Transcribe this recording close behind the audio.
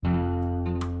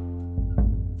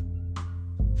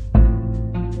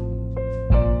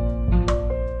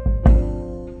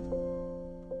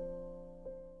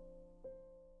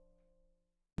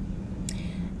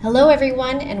Hello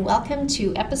everyone and welcome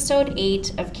to episode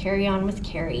 8 of Carry On with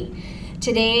Carrie.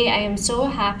 Today I am so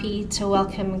happy to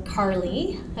welcome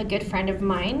Karli, a good friend of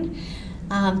mine,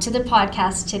 to the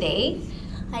podcast today.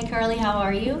 Hi Karli, how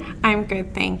are you? I'm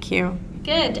good, thank you.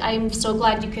 Good, I'm so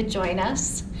glad you could join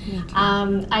us.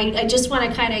 I just want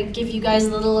to kind of give you guys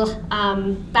a little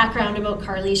background about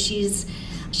Karli.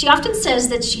 She often says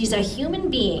that she's a human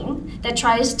being that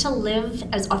tries to live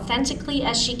as authentically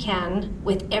as she can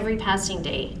with every passing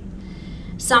day.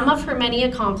 Some of her many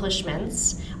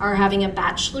accomplishments are having a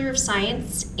Bachelor of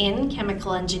Science in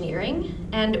Chemical Engineering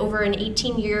and over an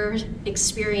 18-year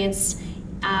experience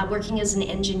working as an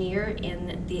engineer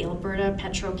in the Alberta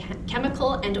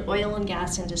petrochemical and oil and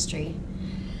gas industry.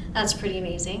 That's pretty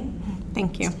amazing.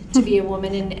 Thank you. To be a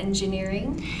woman in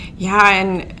engineering. Yeah,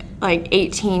 and like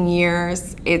 18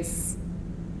 years,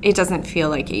 it doesn't feel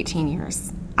like 18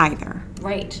 years either.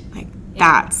 Right. Like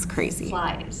that's crazy.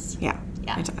 Flies. Yeah,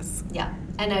 it does. Yeah,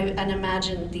 and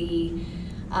imagine the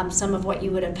some of what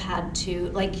you would have had to,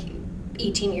 like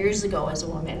 18 years ago as a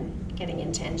woman getting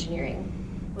into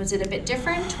engineering. Was it a bit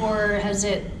different, or has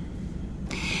it?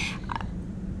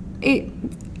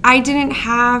 I didn't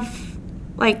have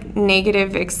like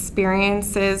negative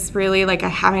experiences really. Like I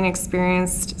haven't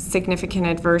experienced significant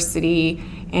adversity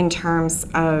in terms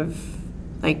of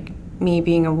like me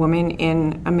being a woman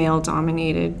in a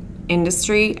male-dominated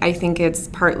industry. I think it's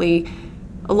partly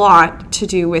a lot to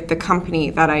do with the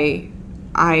company that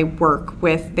I work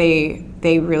with. They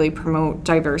really promote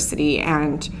diversity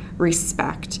and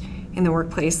respect in the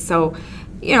workplace. So,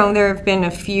 you know, there have been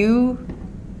a few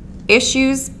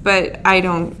issues, but I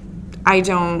don't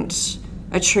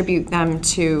attribute them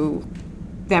to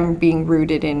them being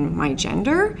rooted in my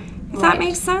gender, if that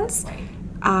makes sense.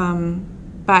 Right.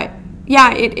 But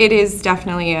yeah, it is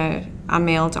definitely a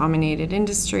male-dominated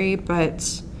industry,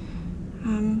 but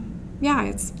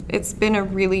yeah, it's been a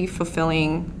really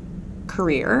fulfilling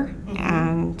career,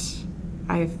 and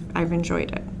I've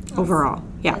enjoyed it overall.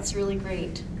 Yeah, That's really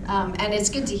great. And it's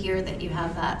good to hear that you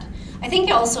have that. I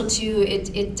think also too,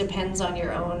 it depends on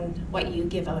your own, what you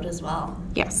give out as well.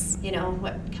 Yes. You know,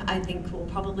 what I think we'll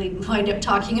probably wind up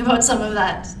talking about some of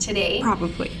that today.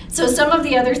 Probably. So some of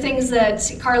the other things that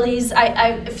Karli's,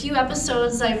 a few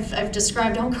episodes I've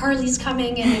described, Karli's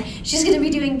coming and she's going to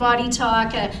be doing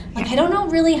BodyTalk. I don't know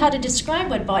really how to describe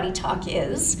what BodyTalk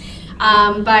is,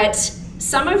 but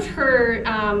some of her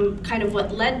kind of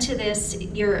what led to this,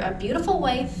 you're a beautiful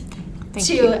wife. Thank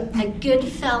you. A good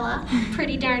fella,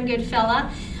 pretty darn good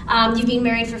fella. You've been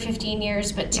married for 15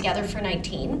 years, but together for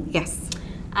 19. Yes.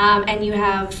 And you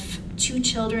have 2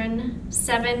 children, he's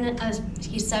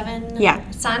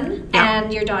 7, son,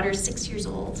 and your daughter's 6 years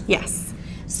old. Yes.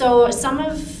 So some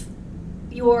of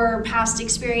your past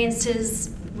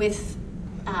experiences with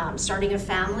starting a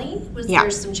family, there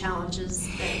some challenges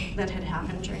that had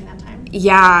happened during that time?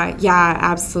 Yeah,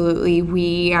 absolutely.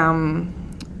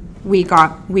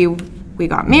 We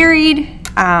got married,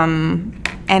 and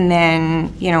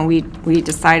then, you know, we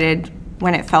decided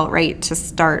when it felt right to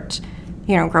start,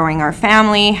 you know, growing our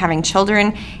family, having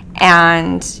children,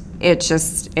 and it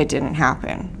didn't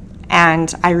happen.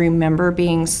 And I remember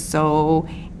being so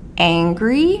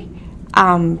angry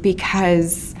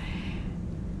because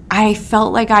I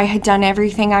felt like I had done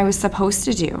everything I was supposed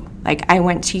to do. Like I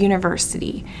went to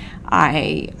university,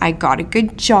 I got a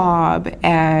good job,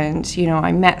 and, you know,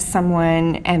 I met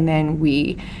someone, and then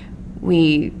we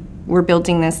were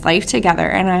building this life together,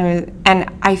 and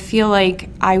I feel like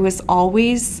I was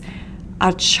always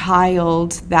a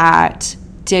child that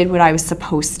did what I was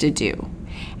supposed to do.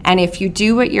 And if you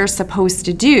do what you're supposed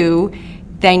to do,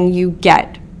 then you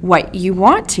get what you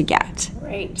want to get.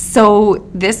 Right. So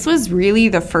this was really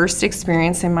the first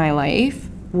experience in my life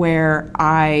where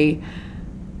I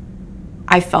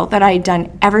felt that I had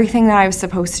done everything that I was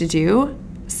supposed to do,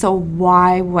 so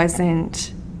why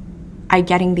wasn't I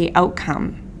getting the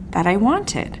outcome that I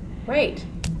wanted? Right.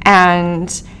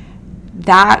 And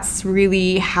that's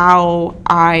really how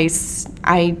I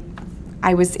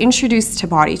was introduced to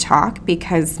BodyTalk,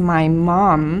 because my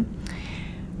mom,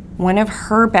 one of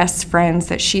her best friends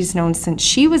that she's known since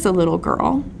she was a little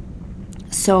girl,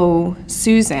 so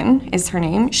Susan is her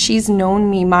name, she's known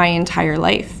me my entire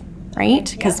life.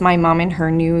 Right? Because my mom and her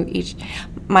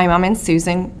my mom and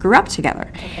Susan grew up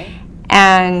together. Okay.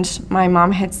 And my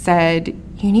mom had said,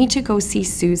 you need to go see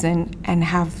Susan and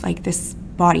have like this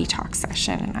BodyTalk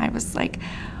session. And I was like,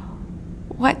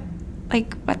 what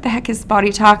the heck is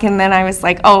BodyTalk? And then I was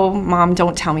like, oh, Mom,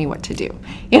 don't tell me what to do.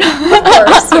 You know? Of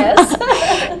course, yes.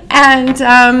 And,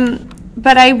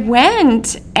 but I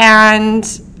went, and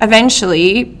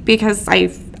eventually, because I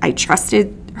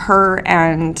trusted her,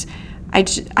 and I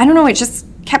don't know, it just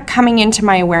kept coming into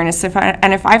my awareness. If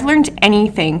I've learned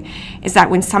anything, is that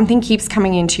when something keeps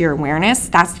coming into your awareness,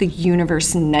 that's the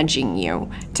universe nudging you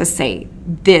to say,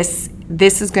 this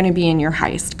is going to be in your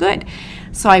highest good.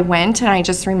 So I went, and I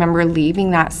just remember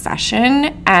leaving that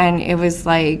session, and it was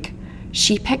like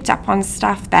she picked up on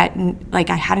stuff that like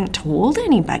I hadn't told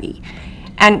anybody.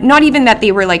 And not even that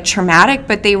they were like traumatic,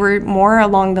 but they were more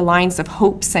along the lines of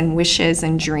hopes and wishes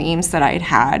and dreams that I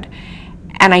had,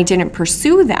 and I didn't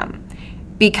pursue them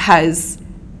because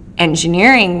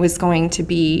engineering was going to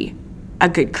be a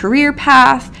good career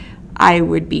path. I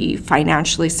would be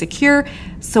financially secure.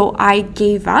 So I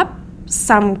gave up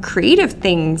some creative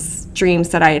things, dreams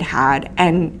that I had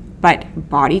but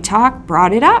BodyTalk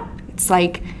brought it up. It's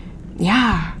like,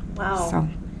 yeah. Wow.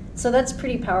 So that's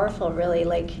pretty powerful, really.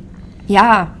 Like,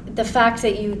 yeah. The fact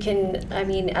that you can, I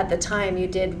mean, at the time you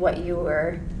did what you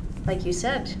were, like you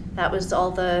said, that was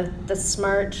all the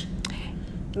smart,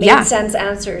 made sense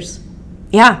answers.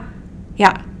 Yeah.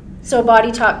 Yeah. So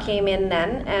BodyTalk came in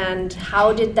then, and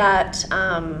how did that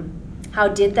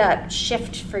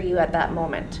shift for you at that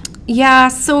moment? Yeah,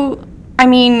 so, I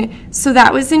mean, so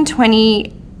that was in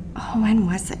when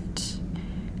was it?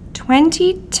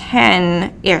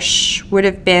 2010-ish would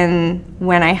have been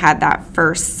when I had that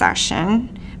first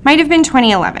session. Might have been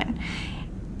 2011.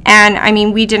 And, I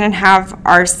mean, we didn't have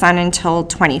our son until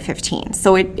 2015.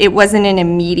 So it wasn't an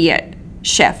immediate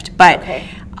shift. But okay.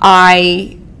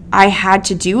 I had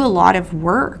to do a lot of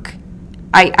work.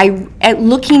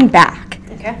 Looking back,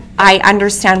 okay. I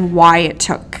understand why it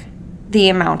took the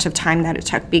amount of time that it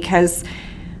took, because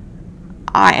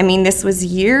I mean, this was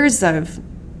years of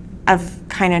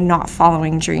kind of not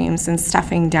following dreams and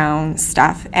stuffing down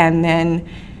stuff, and then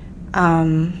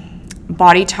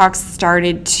BodyTalk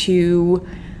started to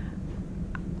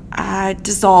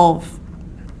dissolve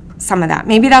some of that.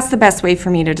 Maybe that's the best way for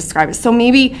me to describe it. So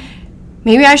maybe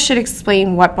I should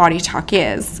explain what BodyTalk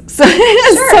is. So,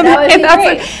 sure, that would be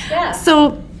great. Yeah.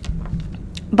 So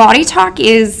BodyTalk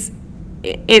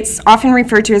it's often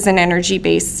referred to as an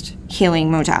energy-based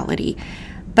healing modality,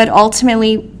 but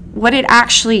ultimately what it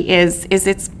actually is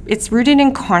it's rooted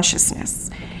in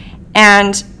consciousness.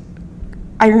 And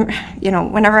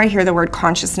whenever I hear the word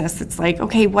consciousness, it's like,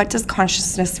 okay, what does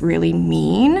consciousness really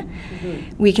mean?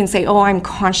 Mm-hmm. We can say, oh, I'm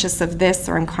conscious of this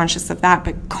or I'm conscious of that,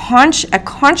 but a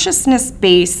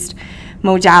consciousness-based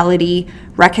modality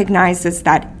recognizes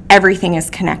that everything is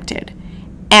connected.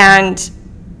 And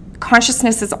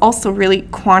consciousness is also really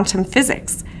quantum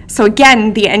physics. So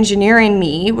again, the engineer in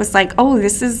me was like, oh,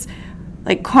 this is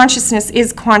like consciousness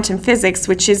is quantum physics,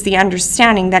 which is the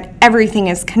understanding that everything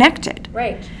is connected.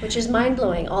 Right, which is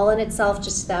mind-blowing all in itself,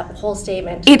 just that whole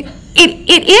statement. It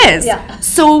is. Yeah.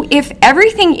 So if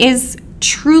everything is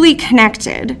truly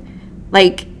connected,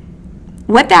 like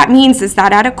what that means is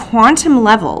that at a quantum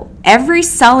level, every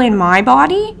cell in my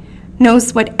body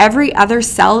knows what every other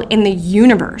cell in the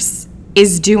universe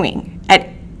is doing at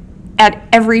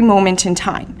every moment in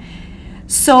time.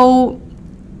 So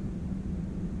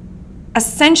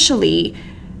essentially,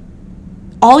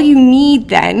 all you need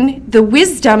then, the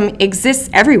wisdom exists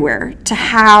everywhere to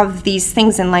have these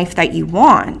things in life that you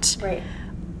want. Right.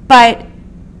 But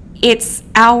it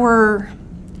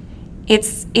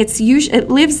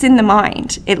lives in the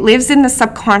mind. It lives in the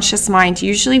subconscious mind,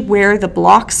 usually where the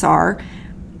blocks are.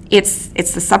 It's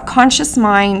the subconscious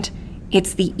mind,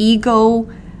 it's the ego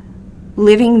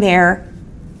living there.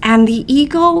 And the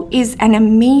ego is an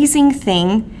amazing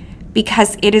thing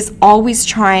because it is always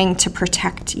trying to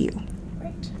protect you.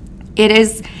 Right. It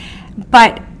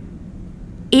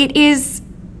is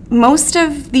most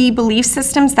of the belief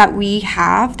systems that we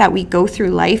have, that we go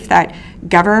through life, that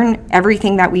govern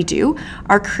everything that we do,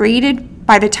 are created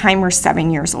by the time we're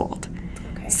 7 years old.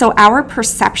 Okay. So our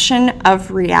perception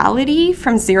of reality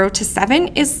from 0 to 7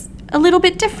 is a little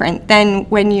bit different than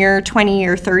when you're 20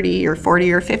 or 30 or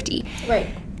 40 or 50. Right.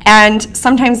 And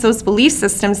sometimes those belief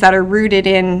systems that are rooted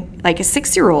in like a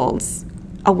 6-year-old's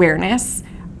awareness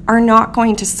are not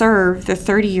going to serve the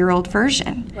 30-year-old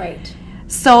version. Right.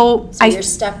 So you're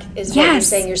stuck, is what you're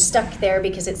saying, you're stuck there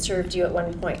because it served you at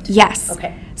one point. Yes.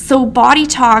 Okay. So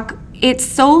BodyTalk, it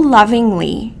so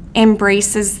lovingly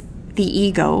embraces the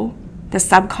ego, the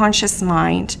subconscious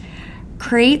mind,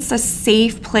 creates a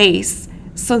safe place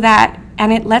so that,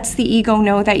 and it lets the ego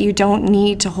know that you don't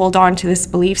need to hold on to this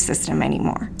belief system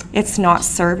anymore. It's not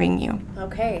serving you.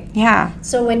 Okay. Yeah.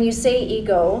 So when you say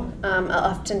ego,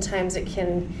 oftentimes it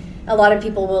can, a lot of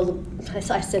people will,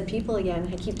 I said people again,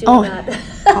 I keep doing that.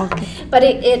 Okay. But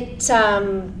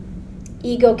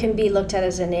ego can be looked at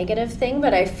as a negative thing,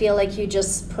 but I feel like you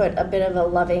just put a bit of a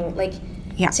loving, like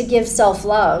to give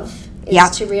self-love is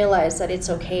to realize that it's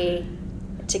okay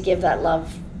to give that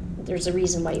love. There's a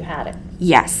reason why you had it.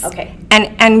 Yes. Okay.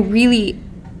 And really,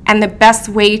 and the best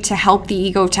way to help the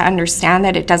ego to understand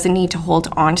that it doesn't need to hold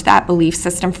on to that belief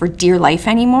system for dear life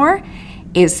anymore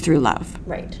is through love.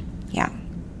 Right. Yeah.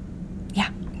 Yeah.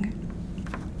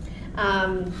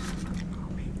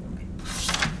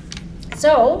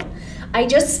 So I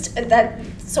just,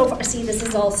 so far, see, this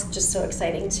is all just so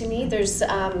exciting to me. There's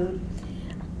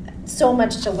so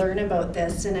much to learn about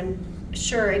this, and I'm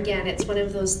sure, again, it's one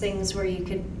of those things where we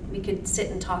could sit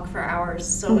and talk for hours.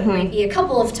 So it might be a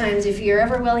couple of times if you're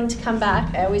ever willing to come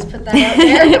back. I always put that out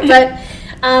there. But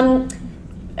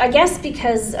I guess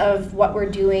because of what we're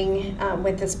doing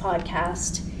with this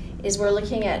podcast is we're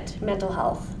looking at mental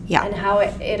health and how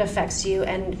it affects you,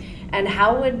 and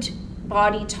how would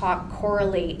BodyTalk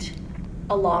correlate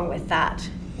along with that,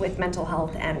 with mental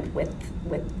health and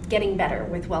with getting better,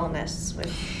 with wellness,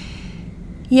 with...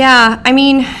 Yeah, I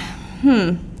mean,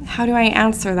 how do I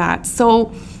answer that?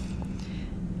 So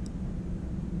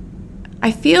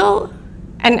I feel,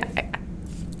 and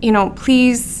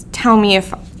please tell me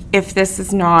if this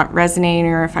is not resonating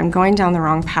or if I'm going down the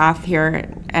wrong path here,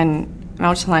 and I'm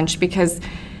out to lunch, because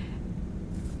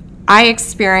I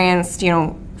experienced,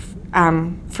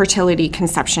 fertility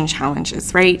conception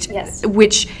challenges, right? Yes.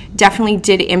 Which definitely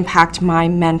did impact my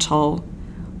mental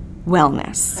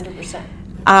wellness.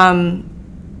 100%.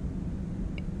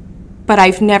 But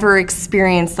I've never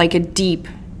experienced like a deep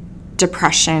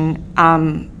depression.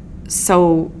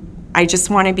 So I just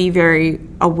want to be very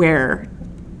aware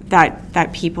that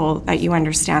you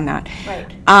understand that.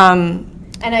 Right.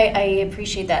 And I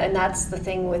appreciate that, and that's the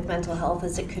thing with mental health,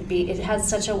 is it has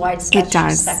such a wide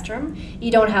spectrum.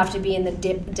 You don't have to be in the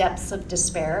depths of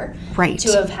despair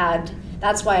to have had.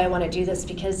 That's why I want to do this,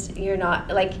 because you're not,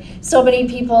 like, so many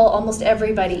people, almost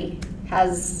everybody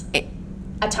has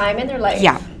a time in their life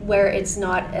where it's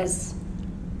not as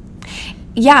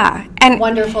and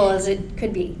wonderful as it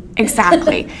could be.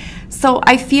 Exactly. So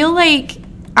I feel like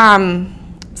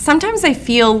sometimes I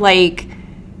feel like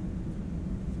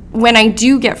when I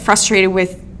do get frustrated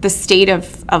with the state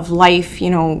of life,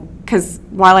 because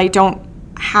while I don't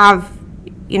have,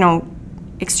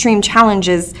 extreme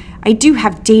challenges, I do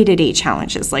have day-to-day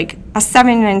challenges. Like a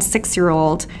 7 and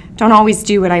 6-year-old don't always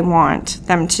do what I want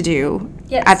them to do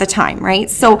at the time, right?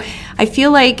 So I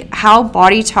feel like how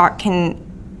BodyTalk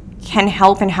can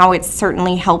help, and how it's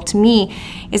certainly helped me,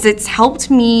 is it's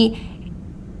helped me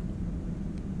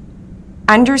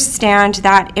understand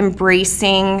that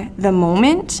embracing the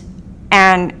moment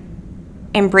and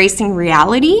embracing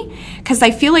reality, because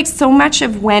I feel like so much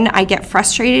of when I get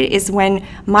frustrated is when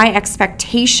my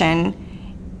expectation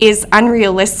is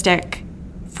unrealistic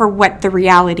for what the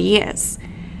reality is.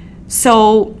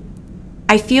 So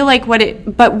I feel like what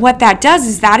that does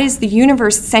is that is the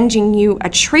universe sending you a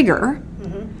trigger,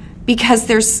 because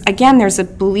there's a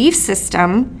belief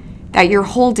system that you're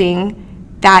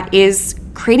holding that is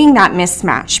creating that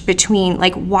mismatch between,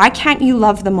 like, why can't you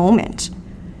love the moment?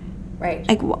 Right.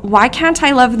 Like, why can't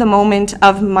I love the moment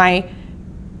of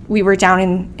we were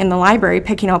down in the library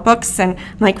picking out books, and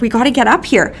I'm like, we got to get up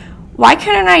here. Why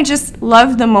couldn't I just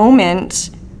love the moment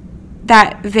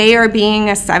that they are being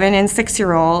a 7 and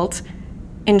 6-year-old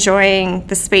enjoying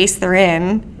the space they're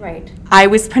in? Right. I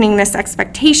was putting this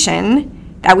expectation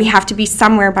that we have to be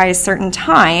somewhere by a certain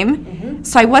time,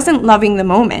 so I wasn't loving the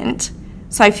moment.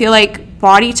 So I feel like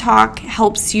BodyTalk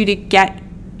helps you to get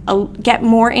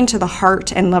more into the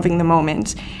heart and loving the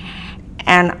moment.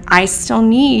 And I still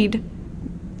need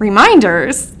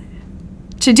reminders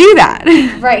to do that.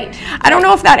 Right. I don't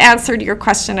know if that answered your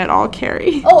question at all,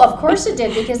 Carrie. Oh, of course it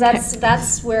did, because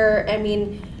that's where, I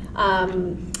mean,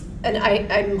 and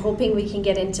I'm hoping we can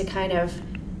get into kind of,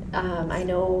 I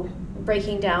know,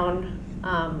 breaking down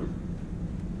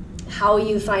how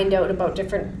you find out about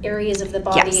different areas of the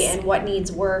body and what needs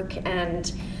work,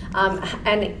 and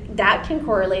that can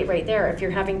correlate right there. If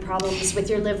you're having problems with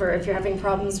your liver, if you're having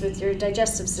problems with your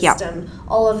digestive system,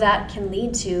 all of that can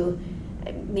lead to,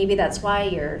 maybe that's why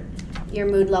your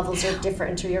mood levels are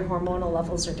different, or your hormonal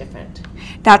levels are different.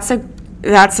 That's an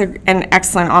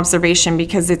excellent observation,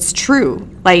 because it's true.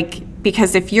 Like,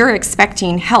 because if you're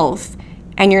expecting health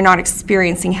and you're not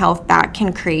experiencing health, that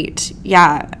can create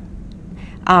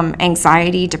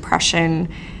anxiety, depression,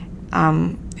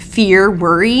 fear,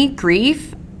 worry,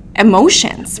 grief,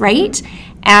 emotions, right?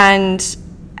 And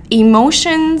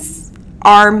emotions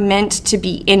are meant to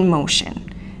be in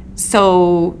motion.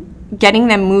 So getting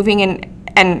them moving,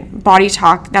 and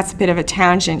BodyTalk, that's a bit of a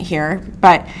tangent here,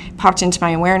 but popped into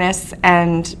my awareness,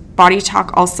 and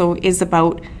BodyTalk also is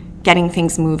about getting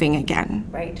things moving again.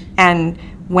 Right. And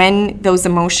when those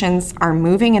emotions are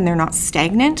moving and they're not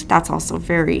stagnant, that's also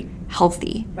very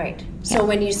healthy. Right. So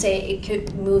when you say it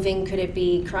could it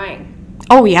be crying?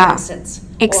 Oh, yeah. For instance,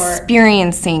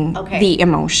 experiencing the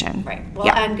emotion. Right. Well,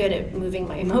 I'm good at moving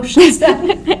my emotions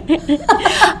then.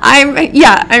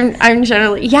 I'm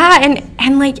generally,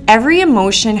 and like every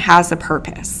emotion has a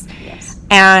purpose. Yes.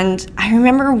 And I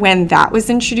remember when that was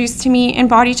introduced to me in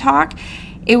BodyTalk,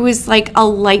 it was like a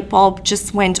light bulb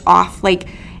just went off, like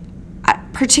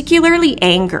particularly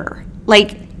anger.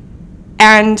 Like,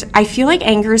 and I feel like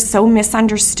anger is so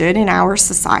misunderstood in our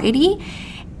society.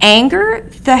 Anger,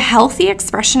 the healthy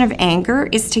expression of anger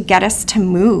is to get us to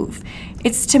move.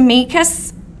 It's to make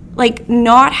us like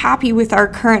not happy with our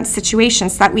current situation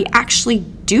so that we actually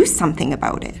do something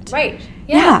about it. Right.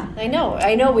 Yeah. I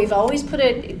know. We've always put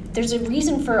it, there's a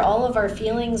reason for all of our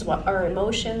feelings, our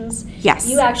emotions. Yes.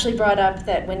 You actually brought up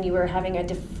that when you were having a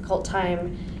difficult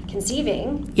time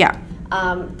conceiving,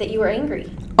 that you were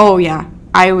angry. Oh, yeah.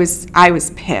 I was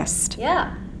pissed.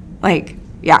 Yeah. Like,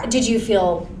 yeah. Did you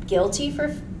feel guilty for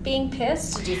being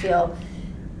pissed? Did you feel,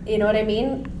 you know what I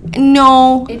mean?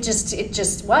 No. It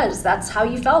just was. That's how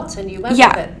you felt, and you went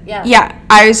with it. Yeah. Yeah.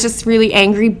 I was just really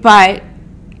angry, but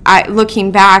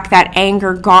looking back, that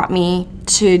anger got me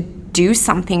to do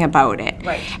something about it.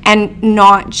 Right. And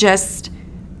not just,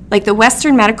 like the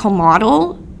Western medical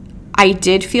model, I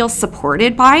did feel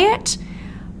supported by it,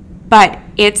 but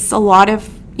it's a lot of,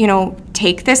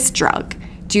 take this drug,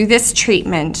 do this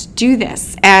treatment, do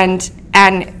this, and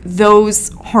those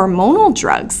hormonal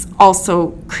drugs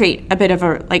also create a bit of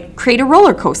create a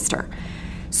roller coaster.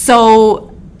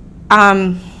 So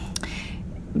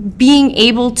being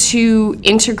able to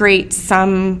integrate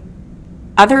some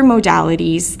other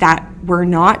modalities that were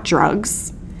not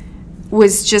drugs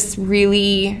was just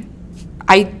really,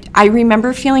 I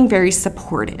remember feeling very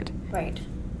supported. Right.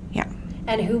 Yeah.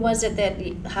 And who was it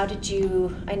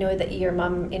I know that your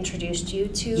mom introduced you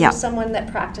to someone that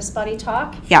practiced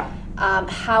BodyTalk. Yeah.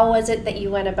 How was it that you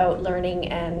went about learning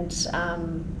and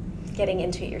getting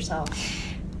into it yourself?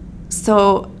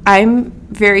 So I'm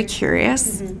very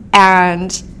curious,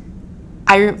 and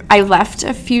I left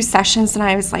a few sessions and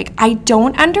I was like, I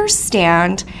don't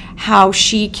understand how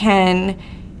she can,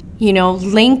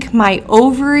 link my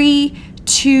ovary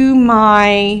to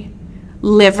my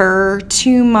liver,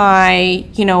 to my,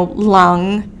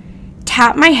 lung,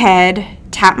 tap my head,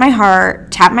 tap my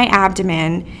heart, tap my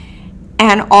abdomen,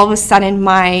 and all of a sudden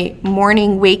my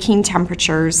morning waking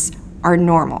temperatures are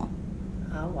normal.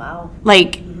 Oh, wow.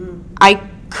 Like, I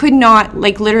could not,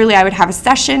 literally I would have a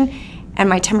session and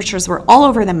my temperatures were all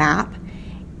over the map,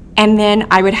 and then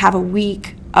I would have a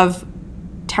week of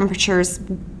temperatures,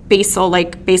 basal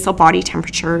body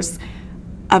temperatures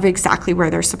of exactly where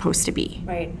they're supposed to be.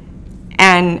 Right.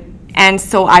 And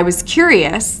so I was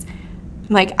curious,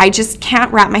 like, I just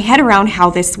can't wrap my head around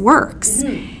how this works.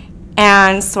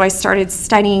 And so I started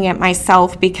studying it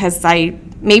myself because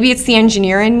maybe it's the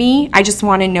engineer in me, I just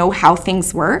want to know how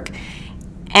things work.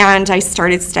 And I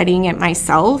started studying it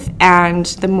myself, and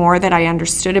the more that I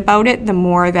understood about it, the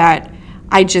more that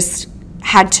I just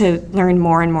had to learn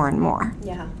more and more and more.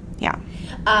 Yeah. Yeah.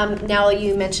 Now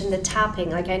you mentioned the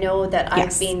tapping. Like, I know that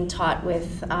I've been taught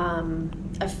with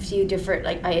a few different,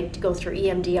 I had to go through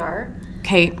EMDR.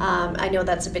 Okay. I know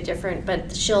that's a bit different,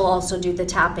 but she'll also do the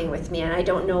tapping with me, and I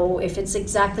don't know if it's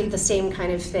exactly the same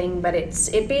kind of thing, but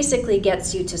it basically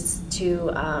gets you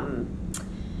to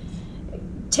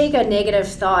take a negative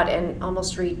thought and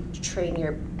almost retrain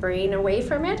your brain away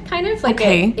from it, kind of. Like,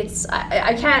 okay.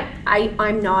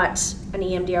 I'm not an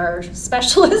EMDR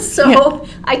specialist, so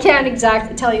I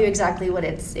can't tell you exactly what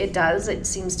it does. It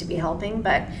seems to be helping,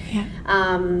 but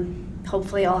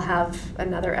hopefully I'll have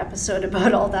another episode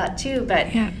about all that too. But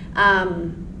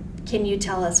can you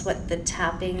tell us what the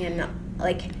tapping and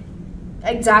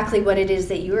exactly what it is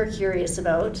that you are curious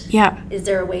about? Yeah. Is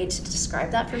there a way to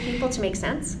describe that for people to make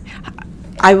sense?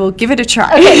 I will give it a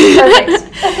try. Okay,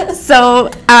 perfect. So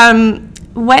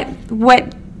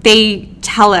what they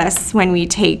tell us when we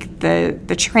take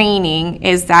the training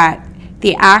is that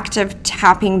the act of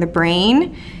tapping the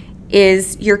brain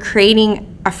is you're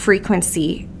creating a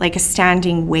frequency, like a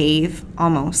standing wave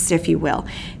almost, if you will.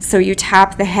 So you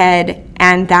tap the head,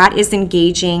 and that is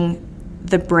engaging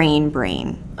the brain,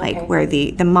 like where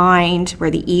the mind, where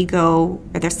the ego,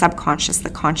 or the subconscious, the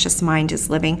conscious mind is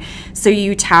living. So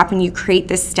you tap and you create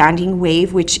this standing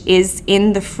wave, which is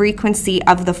in the frequency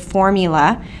of the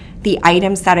formula, the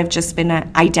items that have just been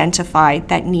identified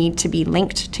that need to be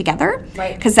linked together.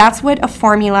 Right. Because that's what a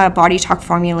BodyTalk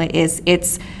formula is.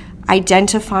 It's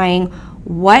identifying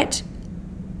what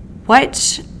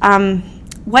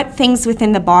things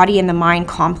within the body and the mind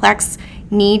complex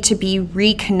need to be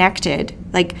reconnected,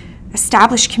 like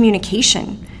establish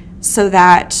communication so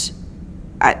that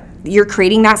you're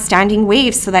creating that standing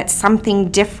wave so that something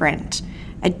different,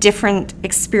 a different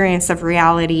experience of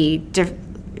reality,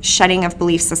 shedding of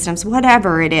belief systems,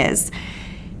 whatever it is.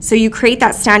 So you create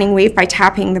that standing wave by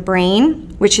tapping the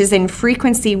brain, which is in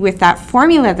frequency with that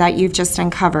formula that you've just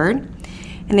uncovered.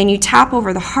 And then you tap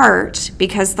over the heart,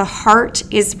 because the heart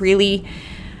is really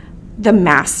the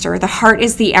master. The heart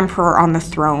is the emperor on the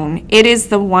throne. It is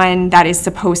the one that is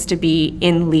supposed to be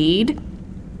in lead.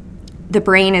 The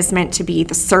brain is meant to be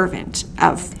the servant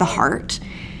of the heart.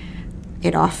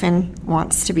 It often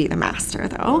wants to be the master,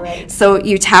 though. Right. So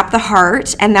you tap the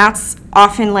heart, and that's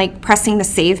often like pressing the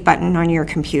save button on your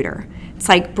computer. It's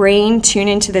like, brain, tune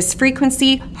into this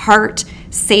frequency, heart,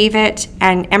 save it,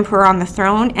 and emperor on the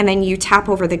throne. And then you tap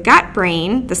over the gut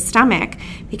brain, the stomach,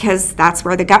 because that's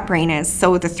where the gut brain is.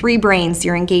 So the 3 brains,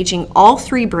 you're engaging all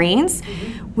 3 brains,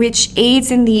 which aids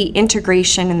in the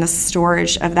integration and the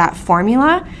storage of that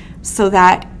formula so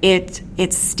that it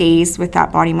stays with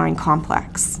that body-mind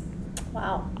complex.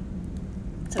 Wow.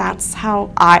 That's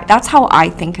how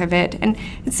I think of it. And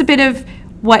it's a bit of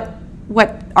what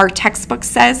our textbook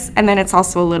says, and then it's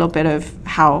also a little bit of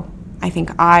how I think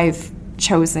I've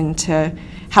chosen to,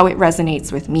 how it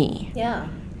resonates with me. Yeah.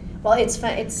 Well,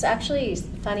 it's actually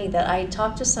funny that I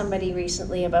talked to somebody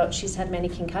recently about, she's had many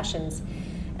concussions,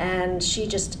 and she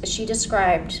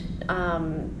described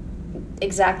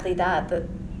exactly that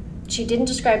she didn't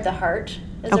describe the heart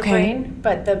as a brain,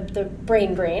 but the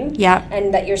brain. Yeah.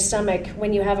 And that your stomach,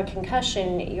 when you have a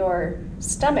concussion, your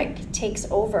stomach takes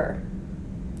over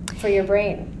for your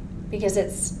brain, because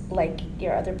it's like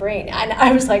your other brain. And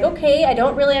I was like, okay, I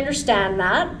don't really understand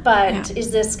that, but is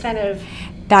this kind of...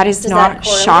 That is not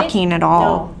shocking at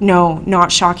all. No,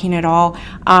 not shocking at all.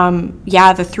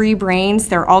 The 3 brains,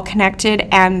 they're all connected,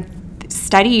 and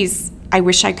studies, I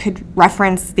wish I could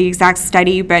reference the exact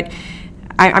study, but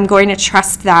I'm going to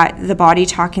trust that the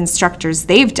BodyTalk instructors,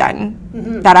 they've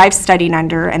done, that I've studied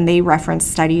under, and they reference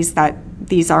studies that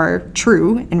these are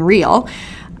true and real.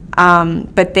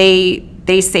 But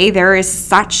they say there is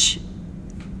such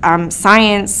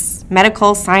science,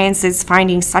 medical science is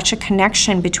finding such a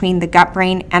connection between the gut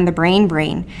brain and the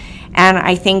brain. And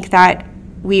I think that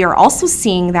we are also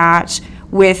seeing that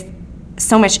with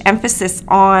so much emphasis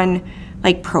on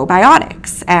like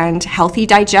probiotics, and healthy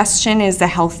digestion is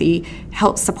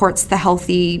supports the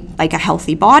healthy, like a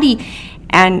healthy body.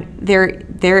 And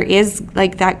there is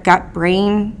like that gut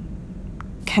brain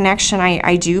connection.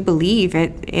 I do believe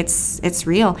it's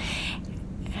real.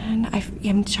 And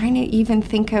I'm trying to even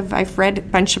think of, I've read a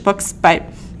bunch of books, but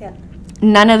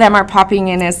none of them are popping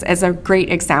in as a great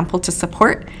example to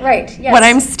support what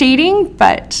I'm stating,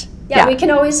 but we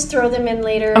can always throw them in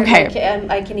later. Okay.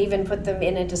 I can even put them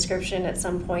in a description at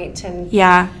some point, and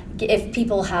if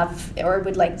people have or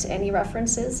would like any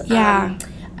references. I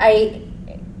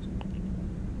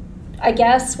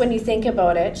guess when you think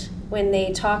about it, when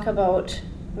they talk about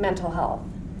mental health,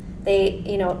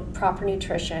 proper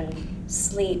nutrition,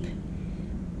 sleep,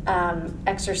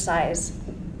 exercise,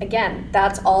 again,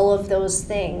 that's all of those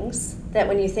things that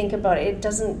when you think about it,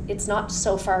 it's not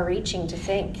so far reaching to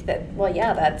think that,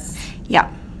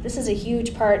 this is a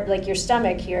huge part, like your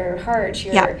stomach, your heart,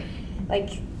 so I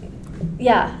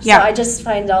just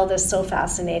find all this so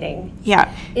fascinating.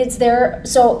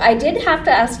 So I did have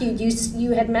to ask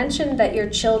you had mentioned that your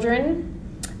children,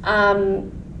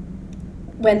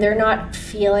 when they're not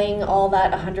feeling all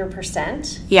that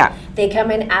 100%, they come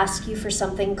and ask you for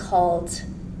something called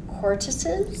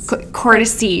cortices?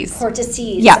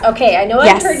 Cortices. Yeah. Okay, I know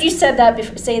I've heard you say that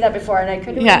before, and I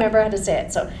couldn't remember how to say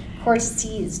it. So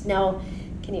cortices. Now,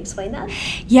 can you explain that?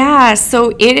 Yeah, so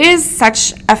it is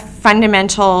such a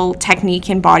fundamental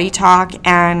technique in BodyTalk,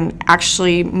 and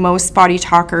actually most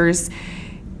BodyTalkers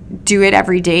do it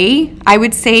every day, I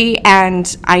would say.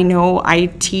 And I know I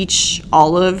teach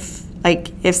all of,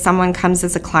 like, if someone comes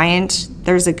as a client,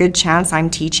 there's a good chance I'm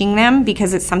teaching them,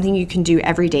 because it's something you can do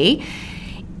every day.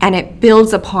 And it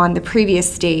builds upon the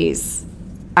previous day's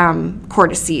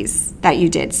cortices that you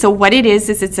did. So what it is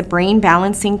it's a brain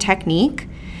balancing technique.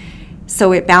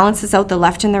 So it balances out the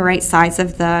left and the right sides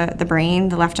of the brain,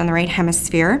 the left and the right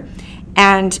hemisphere.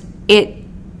 And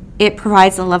it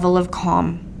provides a level of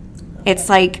calm. It's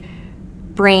like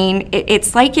brain,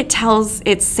 it's like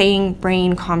it's saying,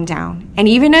 brain, calm down. And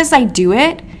even as I do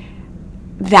it,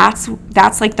 that's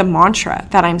like the mantra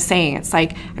that I'm saying. It's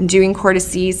like I'm doing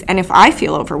cortices, and if I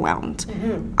feel overwhelmed,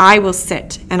 I will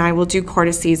sit and I will do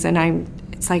cortices, and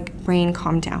It's like, brain,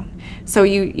 calm down. So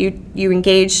you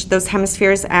engage those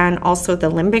hemispheres and also the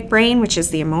limbic brain, which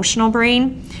is the emotional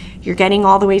brain. You're getting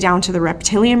all the way down to the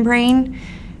reptilian brain,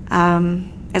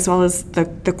 as well as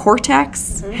the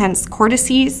cortex, hence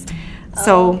cortices.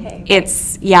 So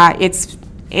it's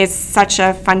such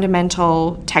a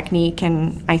fundamental technique,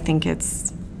 and I think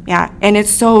it's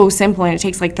so simple, and it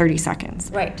takes like 30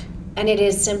 seconds. Right. And it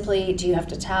is simply, do you have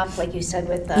to tap, like you said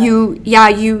with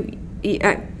the...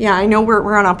 I know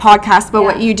we're on a podcast, but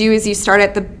what you do is you start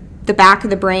at the back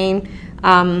of the brain.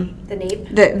 The nape?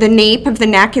 The nape of the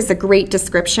neck is a great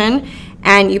description.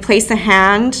 And you place a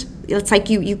hand, it's like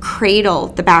you cradle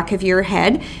the back of your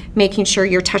head, making sure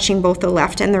you're touching both the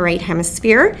left and the right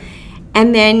hemisphere.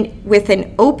 And then with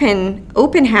an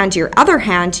open hand, your other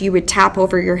hand, you would tap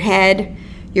over your head,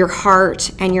 your heart,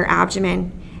 and your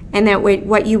abdomen. And that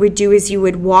what you would do is you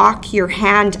would walk your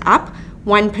hand up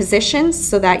one position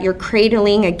so that you're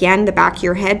cradling, again, the back of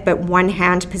your head, but one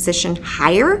hand positioned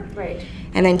higher. Right.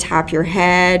 And then tap your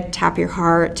head, tap your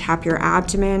heart, tap your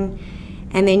abdomen.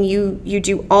 And then you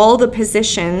do all the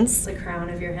positions. The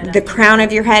crown of your head. The crown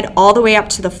of your head all the way up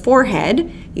to the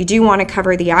forehead. You do want to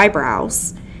cover the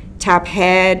eyebrows. Tap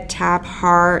head, tap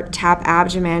heart, tap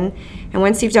abdomen. And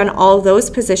once you've done all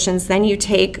those positions, then you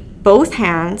take both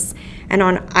hands, and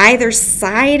on either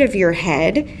side of your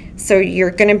head, so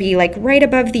you're going to be like right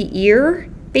above the ear,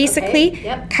 basically,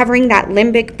 covering that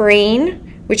limbic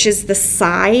brain, which is the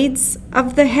sides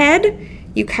of the head.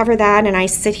 You cover that, and I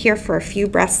sit here for a few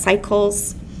breath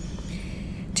cycles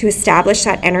to establish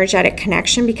that energetic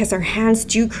connection, because our hands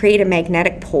do create a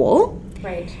magnetic pole.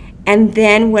 Right. And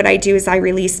then what I do is I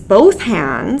release both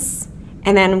hands,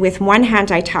 and then with one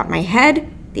hand I tap my head,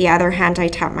 the other hand I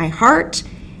tap my heart,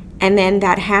 and then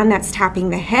that hand that's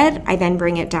tapping the head, I then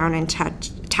bring it down and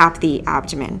tap the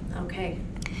abdomen. Okay.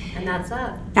 And that's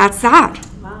that. That's that.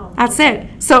 Wow. That's it.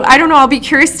 So I don't know, I'll be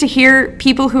curious to hear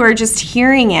people who are just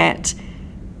hearing it.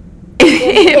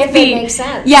 If it makes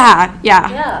sense. Yeah.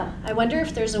 Yeah. I wonder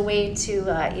if there's a way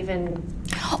to even...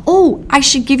 Oh, I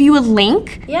should give you a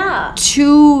link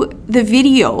to the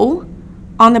video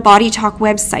on the BodyTalk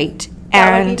website.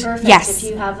 That would be perfect. Yes.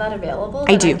 If you have that available,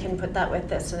 I then I can put that with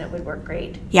this, and it would work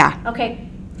great. Yeah. Okay.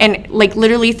 And like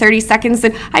literally 30 seconds.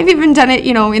 And I've even done it,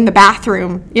 in the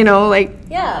bathroom, like...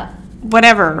 Yeah.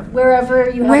 Whatever. Wherever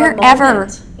you have a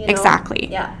moment. Exactly.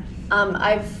 Yeah.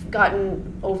 I've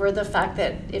gotten over the fact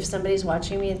that if somebody's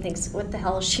watching me and thinks, what the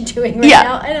hell is she doing right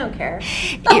now? I don't care.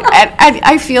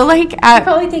 I feel like... You're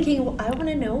probably thinking, well, I want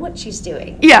to know what she's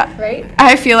doing. Yeah. Right?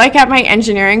 I feel like at my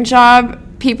engineering job,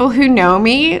 people who know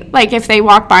me, like if they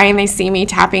walk by and they see me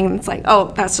tapping, it's like,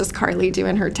 oh, that's just Karli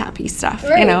doing her tappy stuff,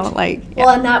 right. Well,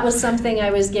 and that was something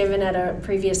I was given at a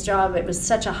previous job. It was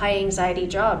such a high anxiety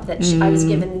job that I was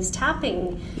given these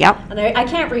tapping. Yep. And I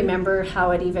can't remember how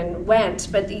it even went,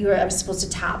 but I was supposed to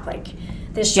tap like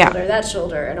this shoulder, that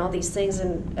shoulder, and all these things.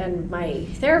 And my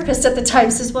therapist at the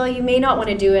time says, well, you may not want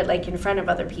to do it like in front of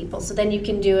other people. So then you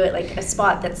can do it like a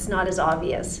spot that's not as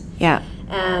obvious. Yeah.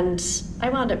 And I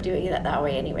wound up doing it that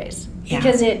way anyways,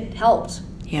 because it helped.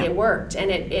 Yeah. It worked, and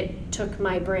it took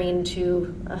my brain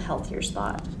to a healthier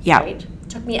spot. Yeah. Right?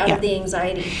 Took me out of the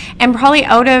anxiety. And probably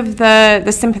out of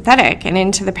the sympathetic and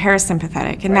into the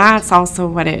parasympathetic. And that's also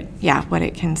what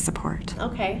it can support.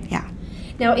 Okay. Yeah.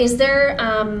 Now, is there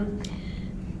a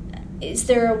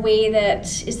way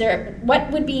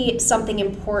what would be something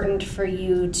important for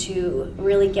you to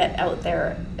really get out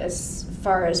there as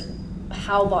far as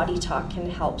how BodyTalk can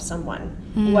help someone?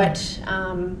 What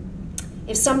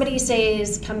if somebody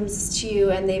comes to you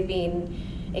and they've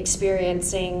been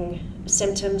experiencing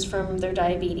symptoms from their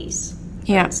diabetes,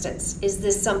 for instance, is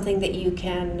this something that you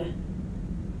can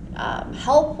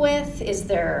help with? Is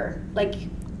there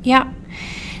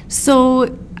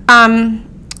so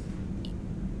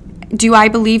do I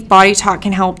believe BodyTalk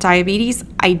can help diabetes?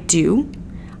 I do.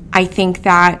 I think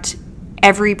that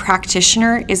every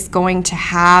practitioner is going to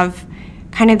have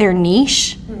kind of their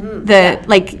niche,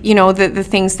 the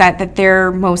things that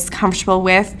they're most comfortable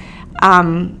with.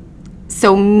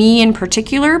 So me in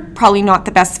particular, probably not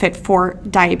the best fit for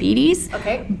diabetes.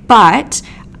 Okay. But,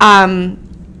 I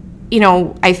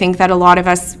think that a lot of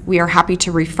us, we are happy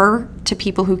to refer to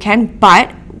people who can.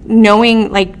 But knowing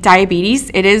like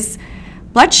diabetes, it is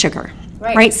blood sugar,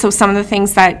 right? So some of the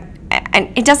things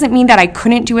and it doesn't mean that I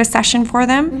couldn't do a session for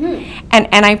them.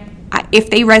 And I if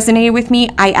they resonated with me,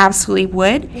 I absolutely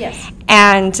would. Yes.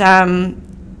 And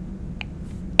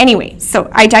anyway, so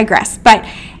I digress. But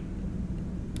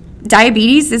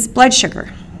diabetes is blood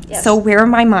sugar. Yes. So where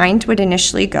my mind would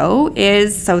initially go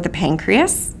is the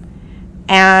pancreas.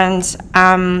 And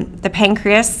the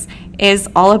pancreas is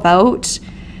all about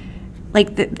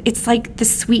it's like the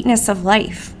sweetness of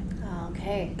life.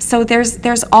 Okay. So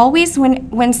there's always,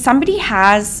 when somebody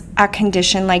has a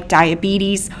condition like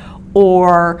diabetes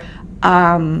or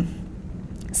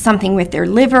something with their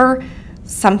liver,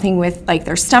 something with like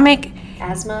their stomach,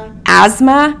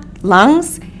 asthma,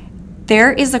 lungs,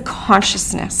 there is a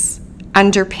consciousness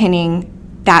underpinning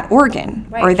that organ,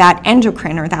 right, or that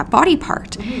endocrine or that body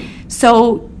part. Mm-hmm.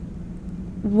 So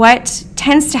what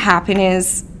tends to happen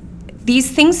is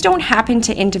these things don't happen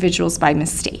to individuals by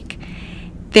mistake.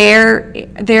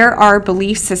 There are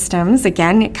belief systems.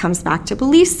 Again, it comes back to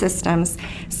belief systems.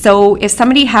 So if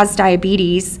somebody has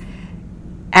diabetes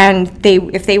and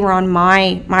if they were on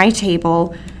my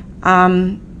table,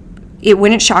 it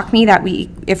wouldn't shock me that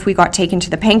if we got taken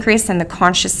to the pancreas and the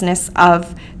consciousness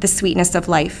of the sweetness of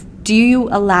life. Do you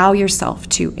allow yourself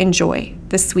to enjoy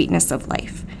the sweetness of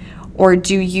life? Or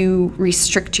do you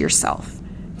restrict yourself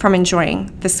from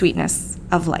enjoying the sweetness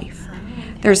of life?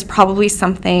 There's probably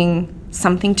something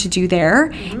to do there.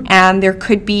 Mm-hmm. And there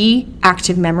could be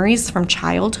active memories from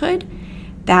childhood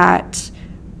that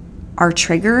are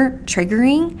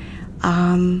triggering.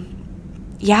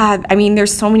 I mean,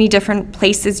 there's so many different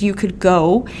places you could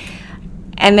go.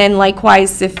 And then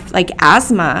likewise, if like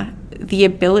asthma, the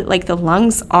ability, like the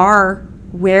lungs are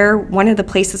one of the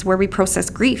places where we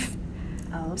process grief.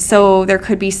 Oh, okay. So there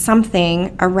could be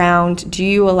something around, do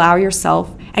you allow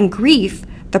yourself, and grief,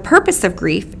 the purpose of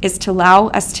grief is to allow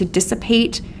us to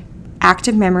dissipate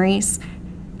active memories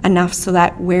enough so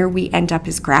that where we end up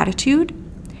is gratitude.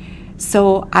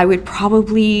 So I would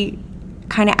probably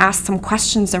kind of ask some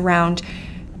questions around,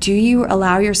 do you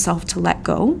allow yourself to let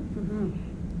go?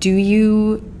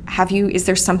 Mm-hmm. Is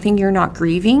there something you're not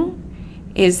grieving?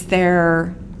 Is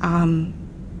there,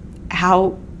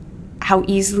 how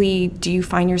easily do you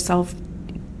find yourself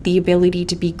the ability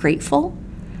to be grateful?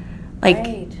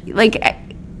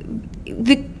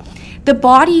 The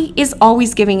body is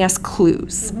always giving us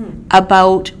clues, mm-hmm,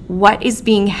 about what is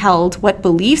being held, what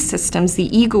belief systems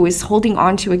the ego is holding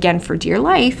on to again for dear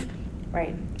life.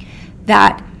 Right.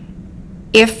 That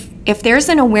if there's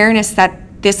an awareness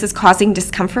that this is causing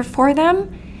discomfort for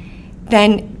them,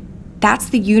 then that's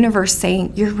the universe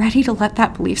saying you're ready to let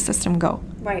that belief system go.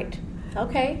 Right.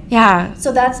 Okay. Yeah.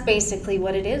 So that's basically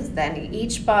what it is then.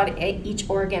 Each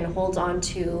organ holds on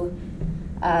to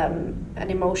an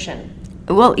emotion.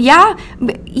 Well, yeah,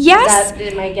 yes.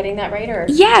 Am I getting that right? Or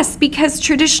yes, because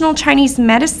traditional Chinese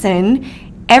medicine,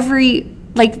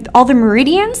 all the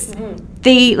meridians,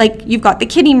 mm-hmm, you've got the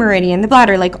kidney meridian, the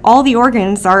bladder, all the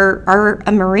organs are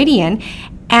a meridian,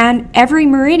 and every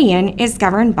meridian is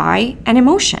governed by an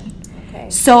emotion. Okay.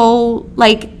 So,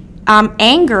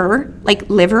 anger,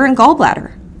 liver and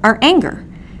gallbladder are anger.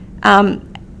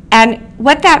 And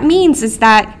what that means is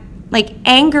that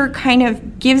anger kind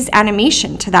of gives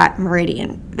animation to that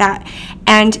meridian.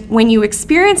 And when you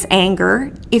experience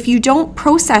anger, if you don't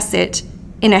process it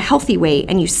in a healthy way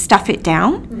and you stuff it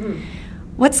down, mm-hmm,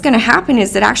 what's going to happen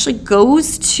is it actually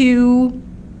goes to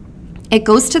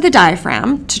the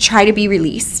diaphragm to try to be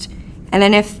released. And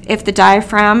then if the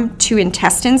diaphragm to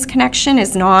intestines connection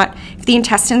if the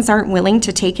intestines aren't willing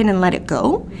to take it and let it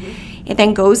go, mm-hmm, it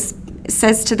then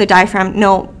says to the diaphragm,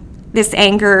 no, this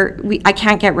anger, I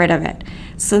can't get rid of it.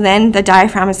 So then the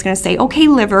diaphragm is going to say, okay,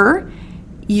 liver,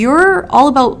 you're all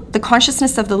about, the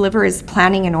consciousness of the liver is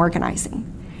planning and organizing.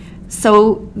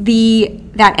 So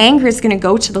that anger is going to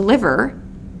go to the liver.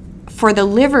 For the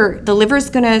liver is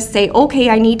going to say, okay,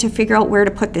 I need to figure out where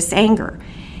to put this anger.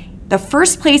 The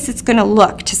first place it's going to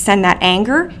look to send that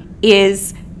anger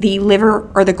is the liver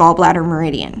or the gallbladder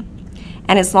meridian.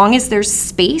 And as long as there's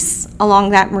space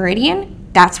along that meridian,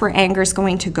 that's where anger is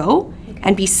going to go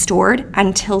and be stored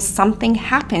until something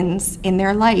happens in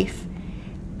their life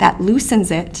that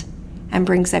loosens it and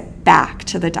brings it back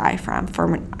to the diaphragm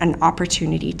for an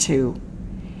opportunity to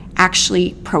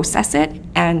actually process it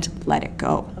and let it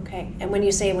go. Okay. And when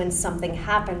you say when something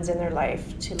happens in their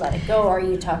life to let it go, are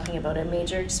you talking about a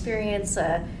major experience,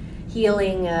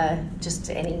 healing, just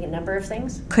any number of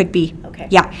things? Could be. Okay.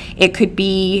 Yeah. It could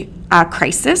be a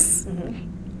crisis. Mm-hmm.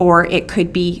 Or it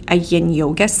could be a yin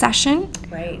yoga session.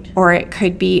 Right. Or it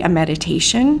could be a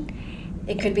meditation.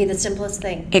 It could be the simplest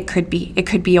thing. It could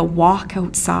be a walk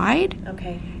outside.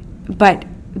 Okay. But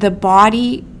the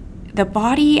body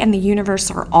and the universe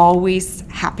are always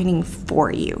happening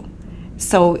for you.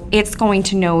 So it's going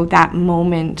to know that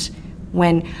moment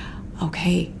when,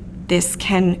 okay, this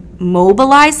can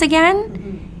mobilize again,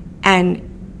 mm-hmm,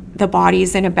 and the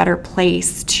body's in a better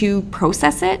place to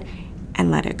process it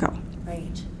and let it go.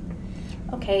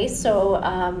 Okay, so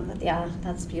yeah,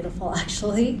 that's beautiful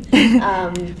actually.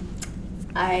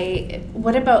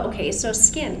 What about, okay, so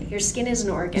skin. Your skin is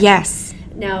an organ. Yes.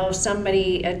 Now,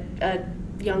 somebody, a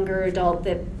younger adult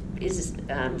that is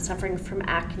suffering from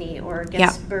acne or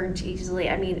gets burnt easily,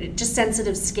 I mean, just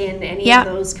sensitive skin, any of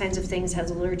those kinds of things,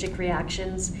 has allergic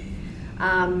reactions.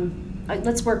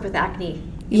 Let's work with acne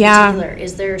in particular.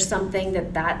 Is there something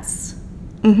that's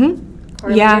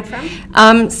correlated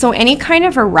from? So any kind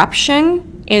of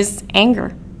eruption is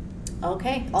anger.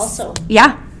 Okay, also.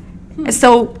 Yeah.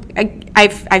 So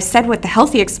I've said what the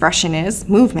healthy expression is,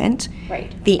 movement.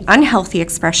 Right. The unhealthy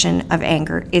expression of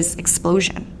anger is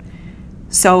explosion.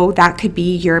 So that could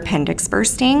be your appendix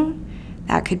bursting.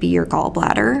 That could be your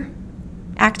gallbladder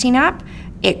acting up.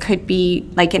 It could be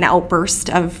like an outburst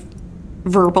of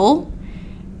verbal.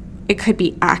 It could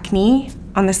be acne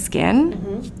on the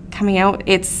skin coming out.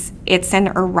 It's an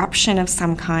eruption of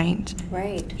some kind.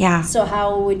 Right. Yeah. So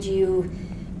how would you,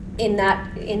 in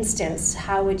that instance,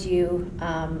 how would you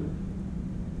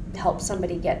help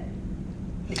somebody get,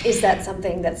 is that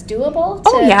something that's doable?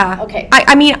 Oh, yeah. Okay.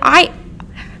 I mean,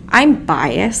 I'm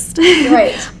biased.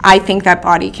 Right. I think that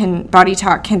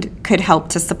BodyTalk could help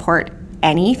to support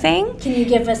anything. Can you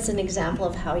give us an example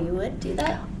of how you would do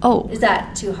that? Oh. Is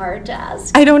that too hard to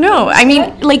ask? I don't know. I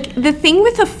mean, like, the thing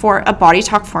with a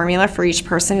BodyTalk formula for each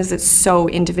person is it's so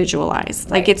individualized.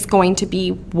 Right. Like, it's going to be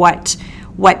what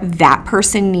that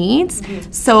person needs.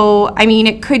 So, I mean,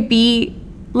 it could be,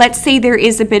 let's say there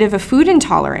is a bit of a food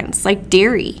intolerance, like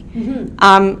dairy.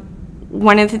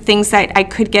 One of the things that I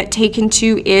could get taken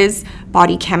to is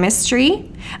body chemistry.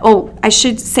 Oh, I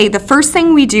should say the first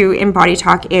thing we do in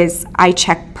BodyTalk is I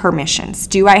check permissions.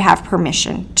 Do I have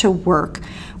permission to work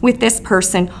with this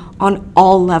person on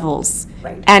all levels?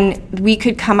 Right. And we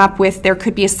could come up with, there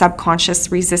could be a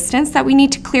subconscious resistance that we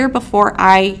need to clear before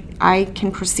I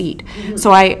can proceed.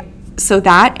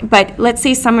 But let's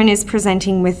say someone is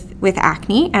presenting with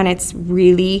acne and it's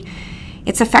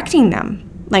affecting them.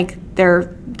 Like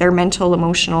their mental,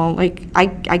 emotional, like I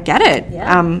get it.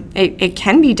 Yeah. It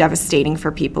can be devastating for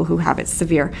people who have it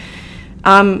severe.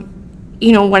 One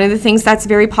of the things that's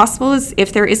very possible is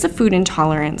if there is a food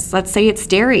intolerance, let's say it's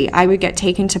dairy, I would get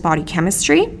taken to body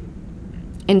chemistry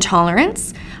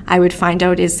intolerance. I would find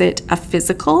out, is it a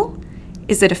physical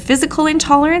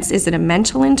intolerance? Is it a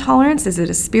mental intolerance? Is it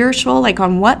a spiritual? Like,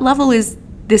 on what level is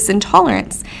this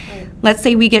intolerance? Right. Let's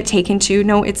say we get taken to,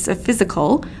 no, it's a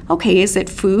physical. Okay, is it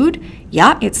food?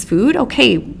 Yeah, it's food.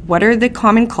 Okay, what are the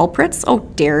common culprits? Oh,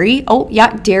 dairy. Oh,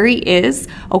 yeah, dairy is.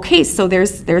 Okay, so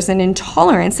there's an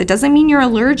intolerance. It doesn't mean you're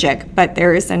allergic, but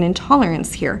there is an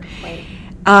intolerance here. Right.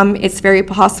 It's very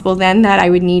possible then that I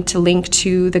would need to link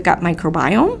to the gut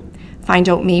microbiome, find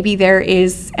out maybe there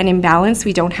is an imbalance.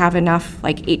 We don't have enough,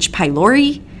 like, H.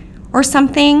 pylori or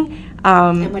something.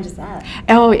 And what is that?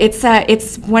 Oh,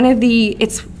 it's one of the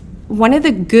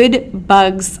good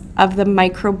bugs of the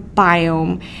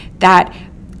microbiome that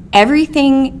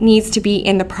everything needs to be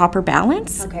in the proper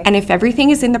balance. Okay. And if everything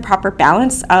is in the proper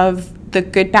balance of the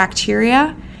good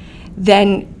bacteria,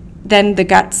 then the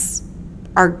guts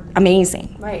are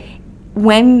amazing. Right.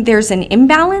 When there's an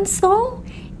imbalance, though,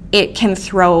 it can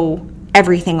throw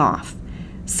everything off.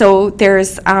 So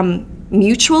there's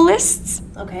mutualists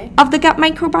of the gut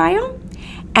microbiome,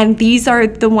 and these are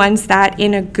the ones that,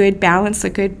 in a good balance, a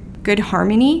good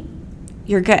harmony,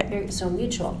 you're good. So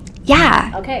mutual.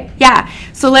 Yeah. Okay. Yeah.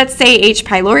 So let's say H.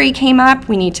 pylori came up,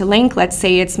 we need to link. Let's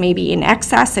say it's maybe in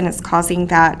excess and it's causing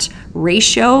that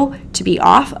ratio to be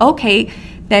off. Okay,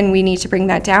 then we need to bring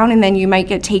that down, and then you might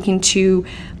get taken to,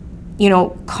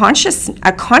 a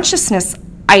consciousness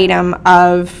item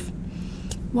of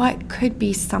what could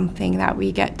be something that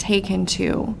we get taken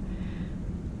to.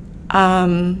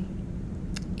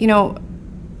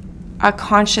 A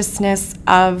consciousness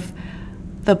of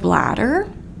the bladder,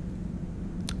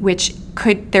 which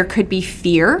there could be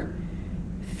fear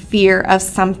of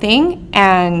something,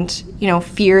 and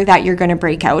fear that you're going to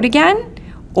break out again,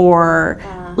 or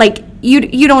like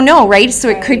you don't know, right? So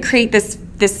it could create this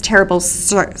terrible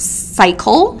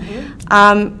cycle,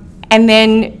 and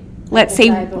then let's say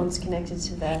thigh bones connected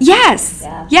to the yes,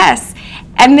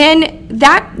 and then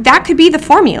that could be the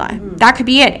formula. That could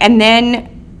be it, and then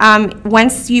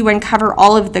once you uncover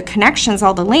all of the connections,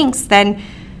 all the links, then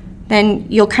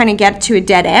you'll kind of get to a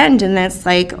dead end, and that's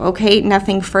like, okay,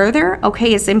 nothing further.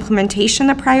 Okay, is implementation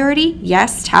the priority?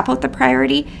 Yes. Tap out the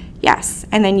priority? Yes.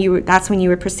 And then that's when you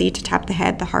would proceed to tap the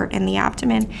head, the heart, and the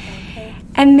abdomen. Okay.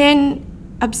 And then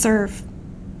observe.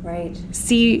 Right.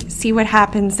 See what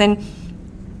happens. And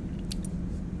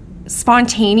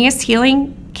spontaneous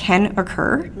healing can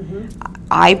occur.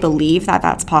 I believe that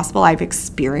that's possible. I've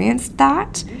experienced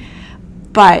that.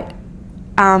 But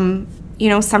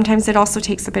sometimes it also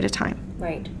takes a bit of time.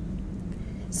 Right.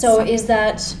 So is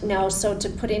that now, so to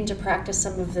put into practice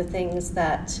some of the things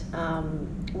that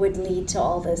would lead to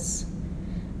all this,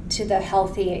 to the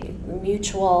healthy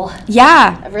mutual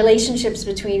relationships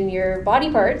between your body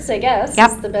parts, I guess,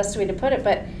 is the best way to put it.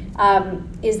 But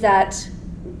is that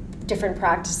different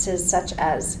practices such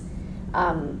as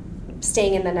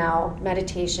staying in the now,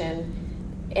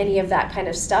 meditation, any of that kind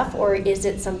of stuff? Or is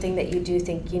it something that you do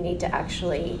think you need to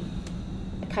actually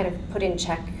kind of put in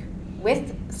check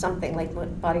with something like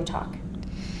BodyTalk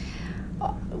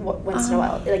once in a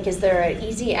while? Like, is there an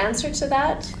easy answer to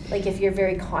that? Like, if you're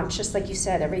very conscious, like you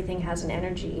said, everything has an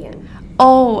energy and...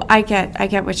 Oh, I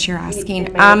get what you're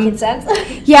asking. Making sense?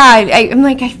 Yeah, I'm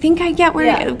like, I think I get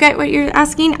what you're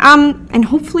asking. And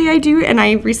hopefully I do, and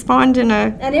I respond in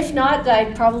a... And if not,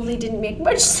 I probably didn't make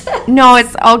much sense. No,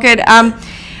 it's all good.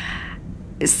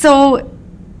 So...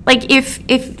 Like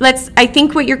I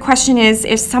think what your question is,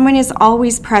 if someone is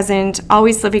always present,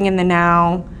 always living in the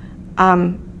now,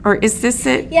 or is this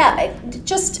it? Yeah,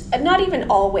 just not even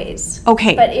always.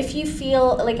 Okay. But if you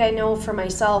feel, like I know for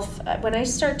myself, when I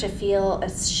start to feel a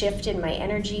shift in my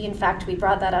energy, in fact, we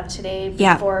brought that up today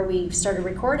before we started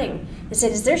recording. I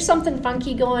said, is there something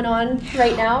funky going on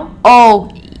right now?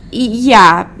 Oh,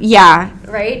 yeah.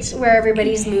 Right? Where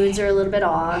everybody's moods are a little bit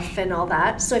off and all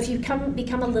that. So if you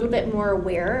become a little bit more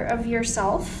aware of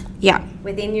yourself,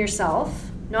 within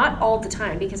yourself, not all the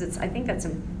time, because I think that's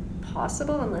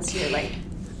impossible unless you're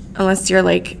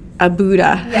like a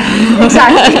Buddha. Yeah,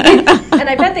 exactly. And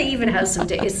I bet they even have some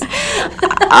days.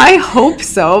 I hope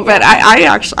so, but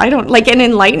I don't, like, an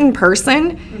enlightened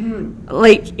person,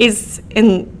 like, is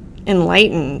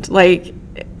enlightened, like,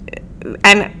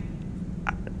 and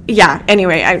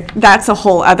anyway, that's a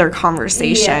whole other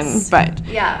conversation. Yes. But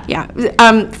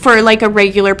for like a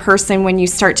regular person, when you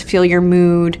start to feel your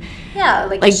mood,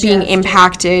 like being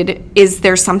impacted, is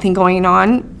there something going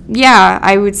on? Yeah,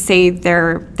 I would say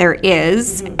there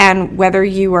is, and whether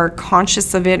you are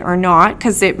conscious of it or not,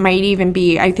 because it might even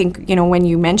be, I think, when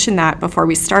you mentioned that before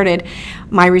we started,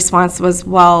 my response was,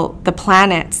 well, the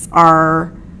planets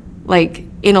are like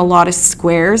in a lot of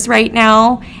squares right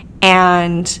now,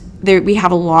 and we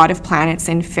have a lot of planets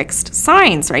in fixed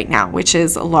signs right now, which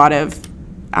is a lot of,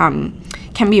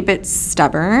 can be a bit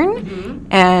stubborn.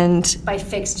 And by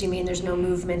fixed, you mean there's no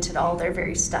movement at all? They're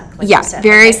very stuck, like you said.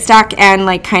 Very stuck, and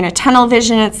like kind of tunnel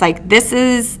vision. It's like, this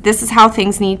is how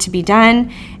things need to be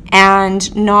done,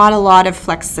 and not a lot of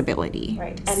flexibility.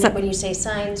 Right. And when you say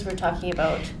signs, we're talking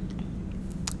about...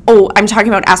 Oh, I'm talking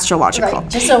about astrological. Right.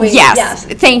 Just so we... Yes.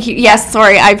 Thank you. Yes,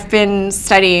 sorry. I've been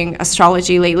studying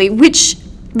astrology lately, which...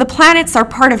 The planets are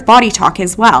part of BodyTalk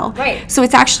as well. Right. So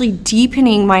it's actually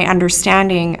deepening my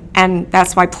understanding, and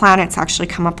that's why planets actually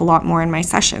come up a lot more in my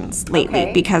sessions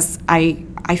lately, because I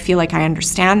feel like I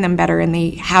understand them better, and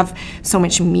they have so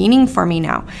much meaning for me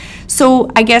now.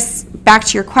 So I guess back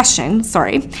to your question,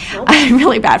 sorry. Nope. I'm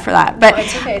really bad for that. But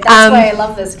it's okay. That's why I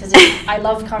love this, because I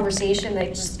love conversation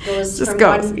that just goes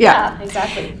one. Yeah,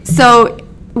 exactly. So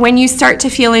when you start to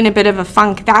feel in a bit of a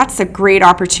funk, that's a great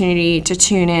opportunity to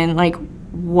tune in, like,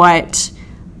 what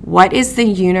is the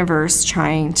universe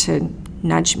trying to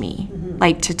nudge me,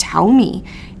 like to tell me?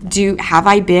 Have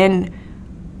I been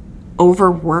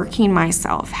overworking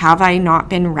myself? Have I not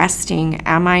been resting?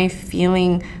 Am I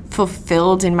feeling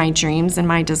fulfilled in my dreams and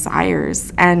my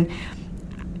desires? And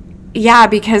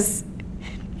because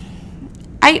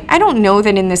I don't know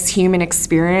that in this human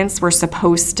experience we're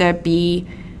supposed to be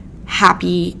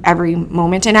happy every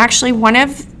moment. And actually, one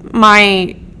of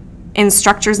my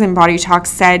instructors in BodyTalk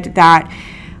said that,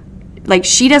 like,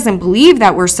 she doesn't believe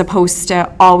that we're supposed to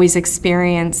always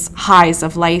experience highs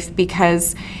of life,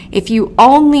 because if you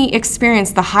only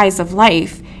experience the highs of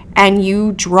life and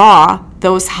you draw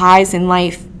those highs in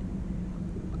life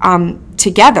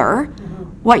together,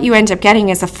 what you end up getting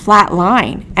is a flat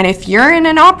line. And if you're in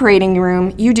an operating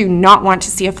room, you do not want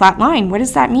to see a flat line. What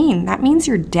does that mean? That means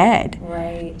you're dead.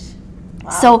 Right. Wow.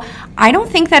 So I don't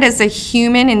think that as a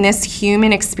human, in this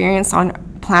human experience on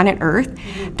planet Earth,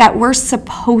 that we're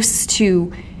supposed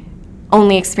to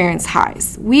only experience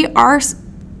highs.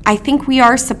 I think we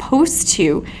are supposed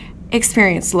to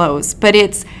experience lows, but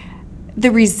it's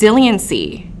the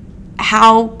resiliency.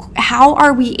 How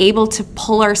are we able to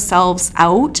pull ourselves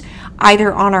out,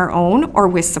 either on our own or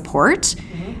with support,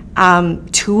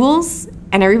 tools,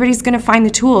 and everybody's going to find the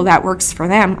tool that works for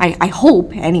them, I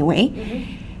hope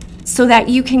anyway, so that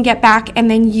you can get back, and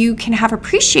then you can have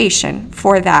appreciation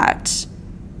for that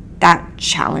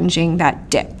challenging, that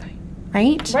dip,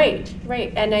 right?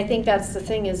 Right. And I think that's the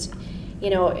thing is,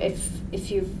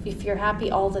 if you're happy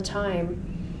all the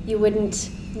time, you wouldn't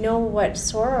know what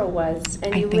sorrow was,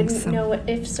 and you wouldn't know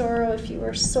if you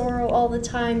were sorrow all the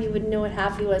time, you wouldn't know what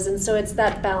happy was. And so it's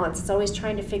that balance. It's always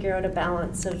trying to figure out a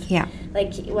balance of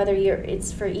like whether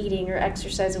it's for eating or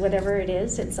exercise or whatever it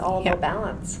is, it's all about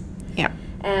balance. Yeah.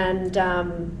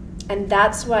 And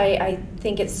that's why I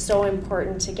think it's so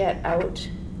important to get out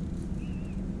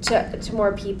to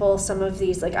more people. Some of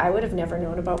these, like, I would have never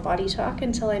known about BodyTalk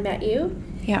until I met you.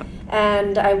 Yeah.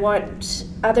 And I want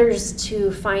others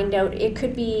to find out. It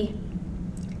could be,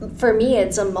 for me,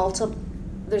 there's a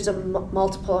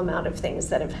multiple amount of things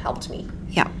that have helped me.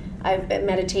 Yeah. I've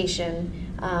meditation,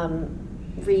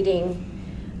 reading,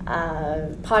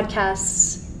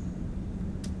 podcasts.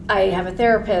 I have a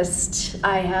therapist.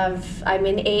 I'm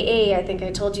in AA. I think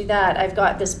I told you that. I've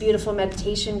got this beautiful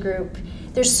meditation group.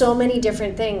 There's so many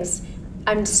different things.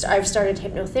 I've started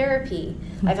hypnotherapy.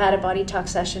 I've had a BodyTalk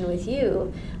session with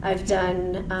you. I've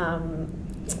done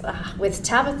with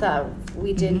Tabitha.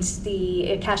 We did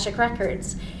the Akashic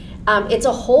Records. It's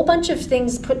a whole bunch of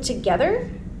things put together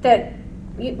that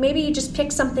maybe you just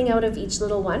pick something out of each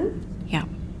little one. Yeah.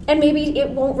 And maybe it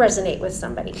won't resonate with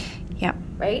somebody. Yeah.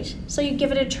 Right? So you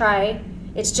give it a try.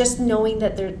 It's just knowing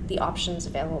that there are the options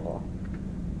available.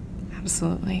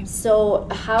 Absolutely. So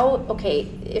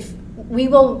if we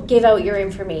will give out your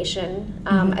information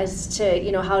as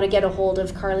to, how to get a hold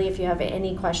of Karli if you have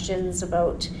any questions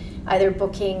about either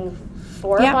booking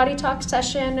for a BodyTalk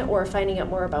session or finding out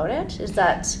more about it. Is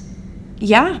that?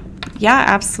 Yeah,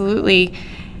 absolutely.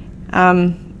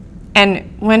 And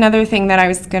one other thing that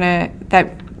I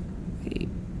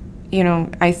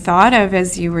thought of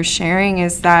as you were sharing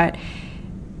is that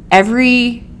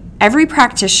every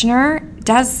practitioner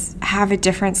does have a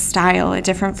different style, a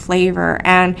different flavor.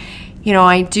 And,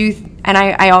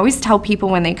 I always tell people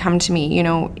when they come to me,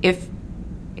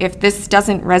 if this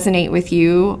doesn't resonate with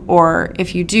you, or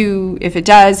if it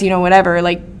does, whatever,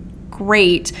 like,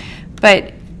 great.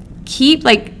 But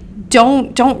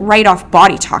don't write off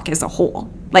BodyTalk as a whole.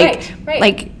 Right.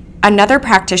 Like, another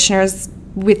practitioner's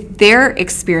with their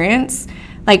experience,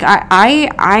 like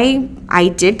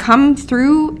I did come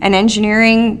through an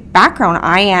engineering background.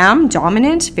 I am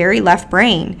dominant, very left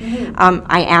brain.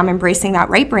 I am embracing that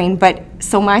right brain, but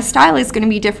so my style is going to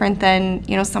be different than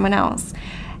someone else.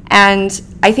 And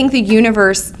I think the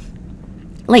universe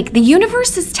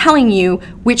is telling you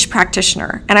which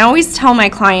practitioner. And I always tell my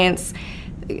clients,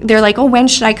 they're like, oh, when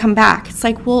should I come back? It's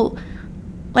like, well,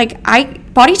 like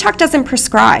BodyTalk doesn't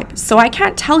prescribe, so I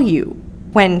can't tell you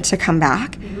when to come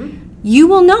back. You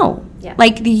will know. Yeah.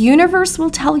 Like, the universe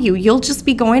will tell you. You'll just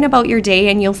be going about your day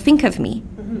and you'll think of me.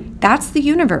 That's the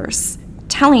universe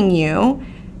telling you.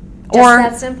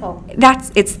 That simple.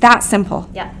 It's that simple.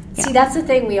 Yeah. See, that's the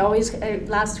thing. We always,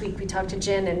 last week we talked to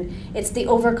Jen, and it's the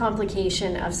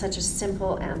overcomplication of such a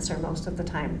simple answer most of the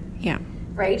time. Yeah.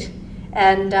 Right?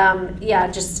 And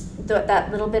just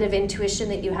that little bit of intuition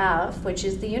that you have, which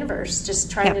is the universe, just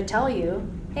trying to tell you,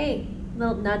 hey,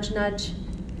 little nudge, nudge.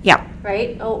 Yeah.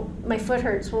 Right? Oh, my foot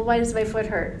hurts. Well, why does my foot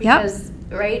hurt? Because,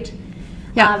 right?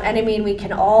 Yeah. And I mean, we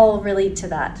can all relate to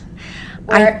that.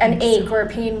 Where an ache or a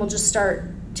pain will just start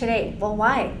today. Well,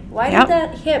 why? Why did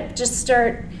that hip just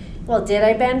start? Well, did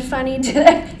I bend funny?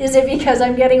 Is it because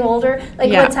I'm getting older?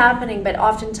 Like, what's happening? But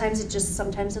oftentimes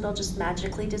sometimes it'll just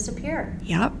magically disappear.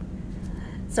 Yep.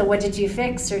 So what did you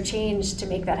fix or change to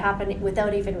make that happen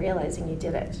without even realizing you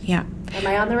did it? Yeah. Am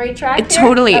I on the right track here?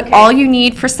 Totally. Okay. All you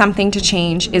need for something to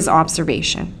change is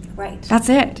observation. Right. That's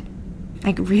it.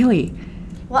 Like, really.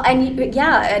 Well,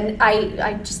 and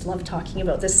I just love talking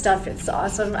about this stuff. It's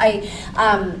awesome. Like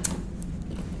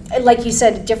you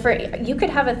said, you could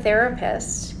have a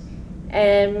therapist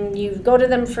and you go to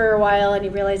them for a while and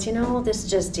you realize, this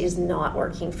just is not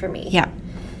working for me. Yeah.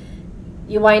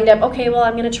 You wind up, okay, well,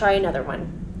 I'm going to try another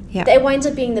one. Yeah. It winds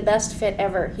up being the best fit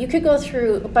ever. You could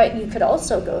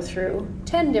also go through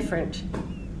 10 different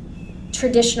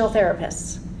traditional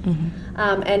therapists.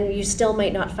 And you still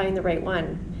might not find the right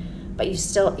one. But you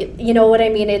still, you know what I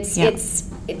mean? It's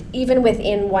even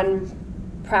within one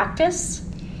practice,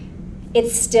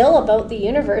 it's still about the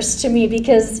universe to me,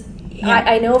 because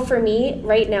I know for me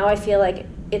right now, I feel like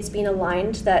it's been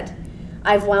aligned that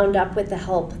I've wound up with the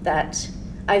help that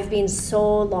I've been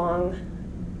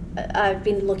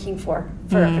looking for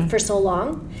so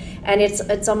long. And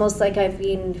it's almost like I've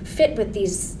been fit with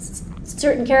these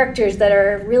certain characters that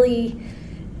are really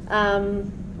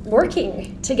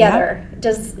working together.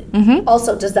 Does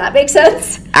that make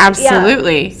sense?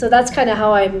 Absolutely. Yeah. So that's kind of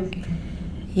how I'm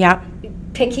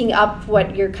picking up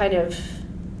what you're kind of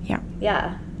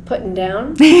putting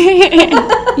down.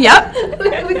 Yep.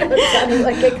 Without sounding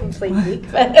like a complete geek,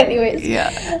 but anyways. Yeah.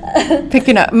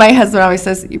 Picking up. My husband always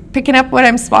says, "You're picking up what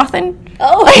I'm swathing."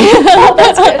 Oh,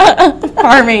 that's good.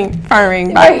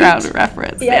 farming background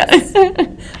reference. Yes. Yeah.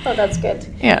 Oh, that's good.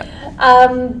 Yeah.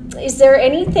 Is there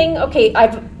anything? Okay,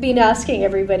 I've been asking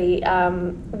everybody.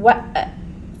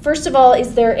 First of all,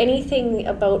 is there anything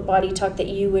about Body Talk that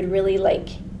you would really like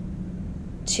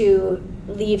to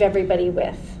leave everybody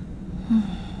with?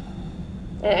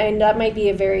 And that might be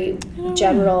a very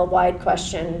general, wide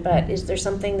question, but is there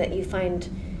something that you find?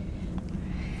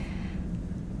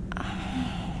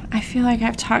 I feel like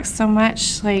I've talked so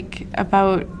much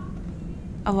about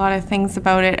a lot of things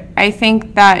about it. I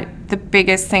think that the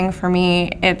biggest thing for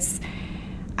me,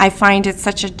 I find it's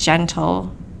such a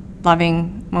gentle,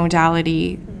 loving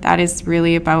modality that is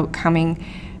really about coming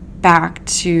back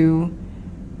to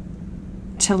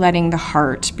letting the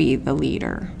heart be the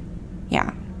leader.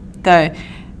 Yeah.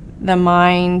 The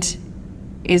mind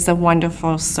is a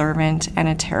wonderful servant and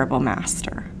a terrible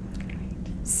master.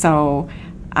 So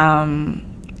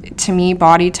to me,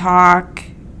 Body Talk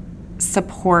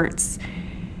supports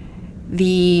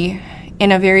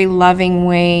in a very loving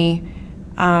way,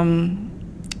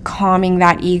 calming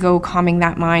that ego, calming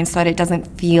that mind so that it doesn't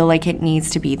feel like it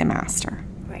needs to be the master.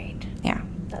 Right. Yeah.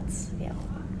 That's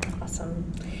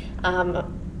awesome.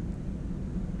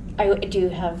 I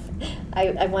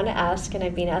want to ask, and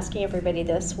I've been asking everybody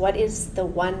this, what is the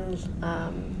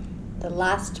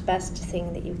last best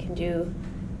thing that you can do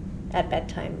at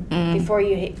bedtime before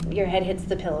your head hits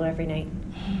the pillow every night?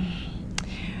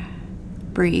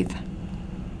 Breathe.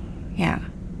 Yeah.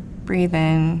 Breathe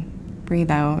in,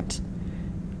 breathe out.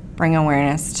 Bring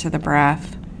awareness to the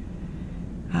breath.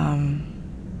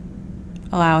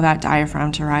 Allow that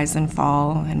diaphragm to rise and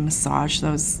fall and massage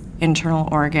those internal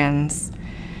organs.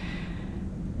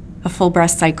 A full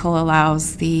breath cycle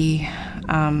allows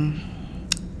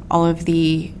all of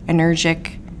the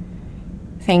energetic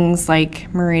things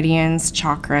like meridians,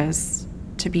 chakras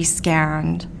to be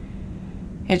scanned.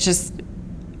 It's just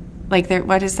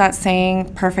what is that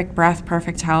saying? Perfect breath,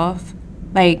 perfect health.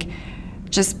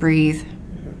 Just breathe.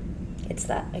 It's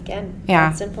that, again, yeah.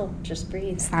 That simple, just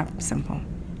breathe. It's that simple.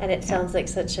 And it sounds like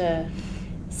such a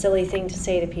silly thing to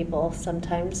say to people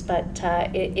sometimes, but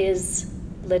it is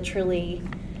literally,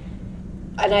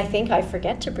 and I think I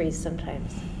forget to breathe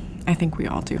sometimes. I think we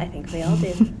all do.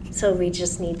 So we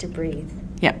just need to breathe.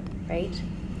 Yep. Right?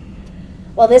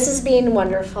 Well, this has been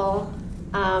wonderful.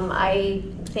 I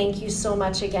thank you so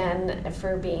much again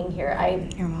for being here.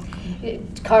 You're welcome.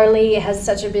 Karli has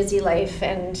such a busy life,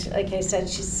 and like I said,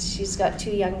 she's got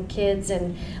 2 young kids,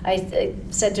 and I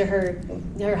said to her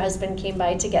husband came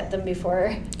by to get them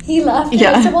before he left. Yeah.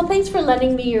 And I said, well, thanks for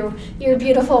lending me your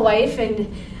beautiful wife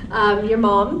and your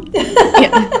mom.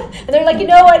 Yeah. And they're like,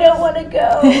 no, I don't want to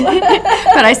go.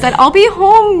 But I said, I'll be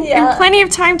home in plenty of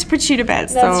time to put you to bed.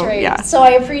 That's right. Yeah. So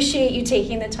I appreciate you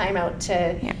taking the time out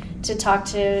to talk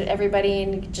to everybody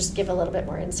and just give a little bit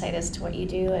more insight as to what you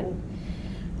do, and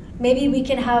maybe we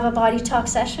can have a Body Talk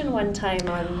session one time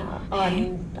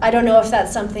on I don't know if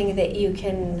that's something that you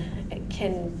can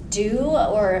do,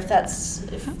 or if that's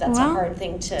a hard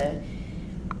thing to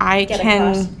get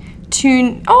across.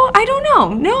 I don't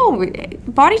know. No,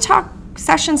 Body Talk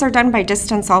sessions are done by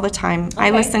distance all the time. Okay. I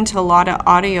listen to a lot of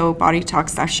audio Body Talk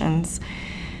sessions.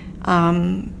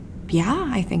 Yeah,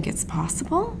 I think it's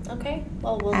possible. Okay,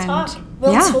 well, we'll talk.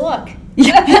 We'll talk.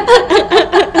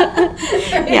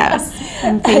 Yes,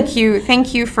 and thank you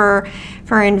for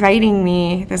inviting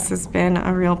me. This has been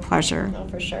a real pleasure. Oh,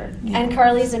 for sure. Yeah. And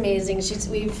Karli's amazing.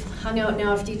 We've hung out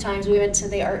now a few times. We went to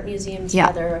the art museum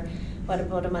together,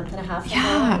 about a month and a half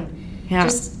ago. Yeah.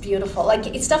 Just beautiful.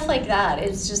 Stuff like that.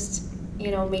 It's just,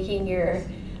 making your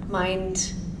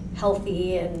mind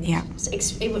healthy, and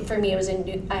for me,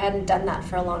 I hadn't done that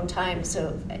for a long time,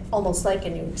 so almost like a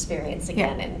new experience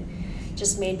again, and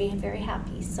just made me very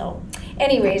happy. So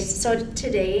anyways,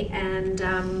 today, and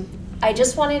I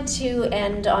just wanted to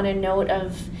end on a note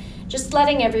of just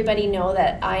letting everybody know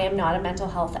that I am not a mental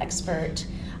health expert.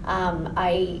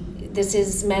 This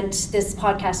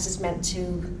podcast is meant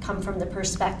to come from the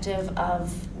perspective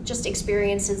of just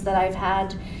experiences that I've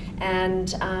had, and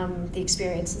the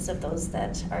experiences of those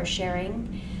that are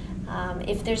sharing.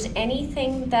 If there's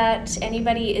anything that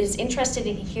anybody is interested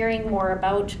in hearing more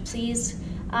about, please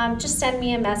just send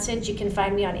me a message. You can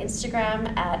find me on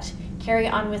Instagram at Carrie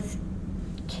On with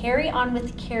Carrie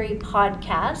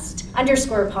podcast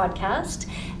 _podcast,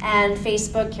 and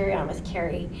Facebook Carrie On with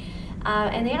Carrie.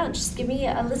 And just give me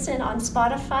a listen on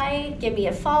Spotify, give me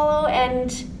a follow,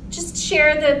 and just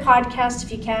share the podcast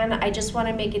if you can. I just want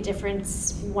to make a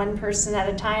difference one person at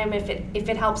a time. If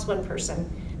it helps one person,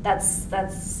 that's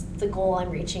the goal I'm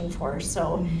reaching for.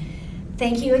 So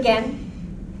thank you again,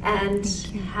 and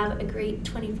have a great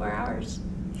 24 hours.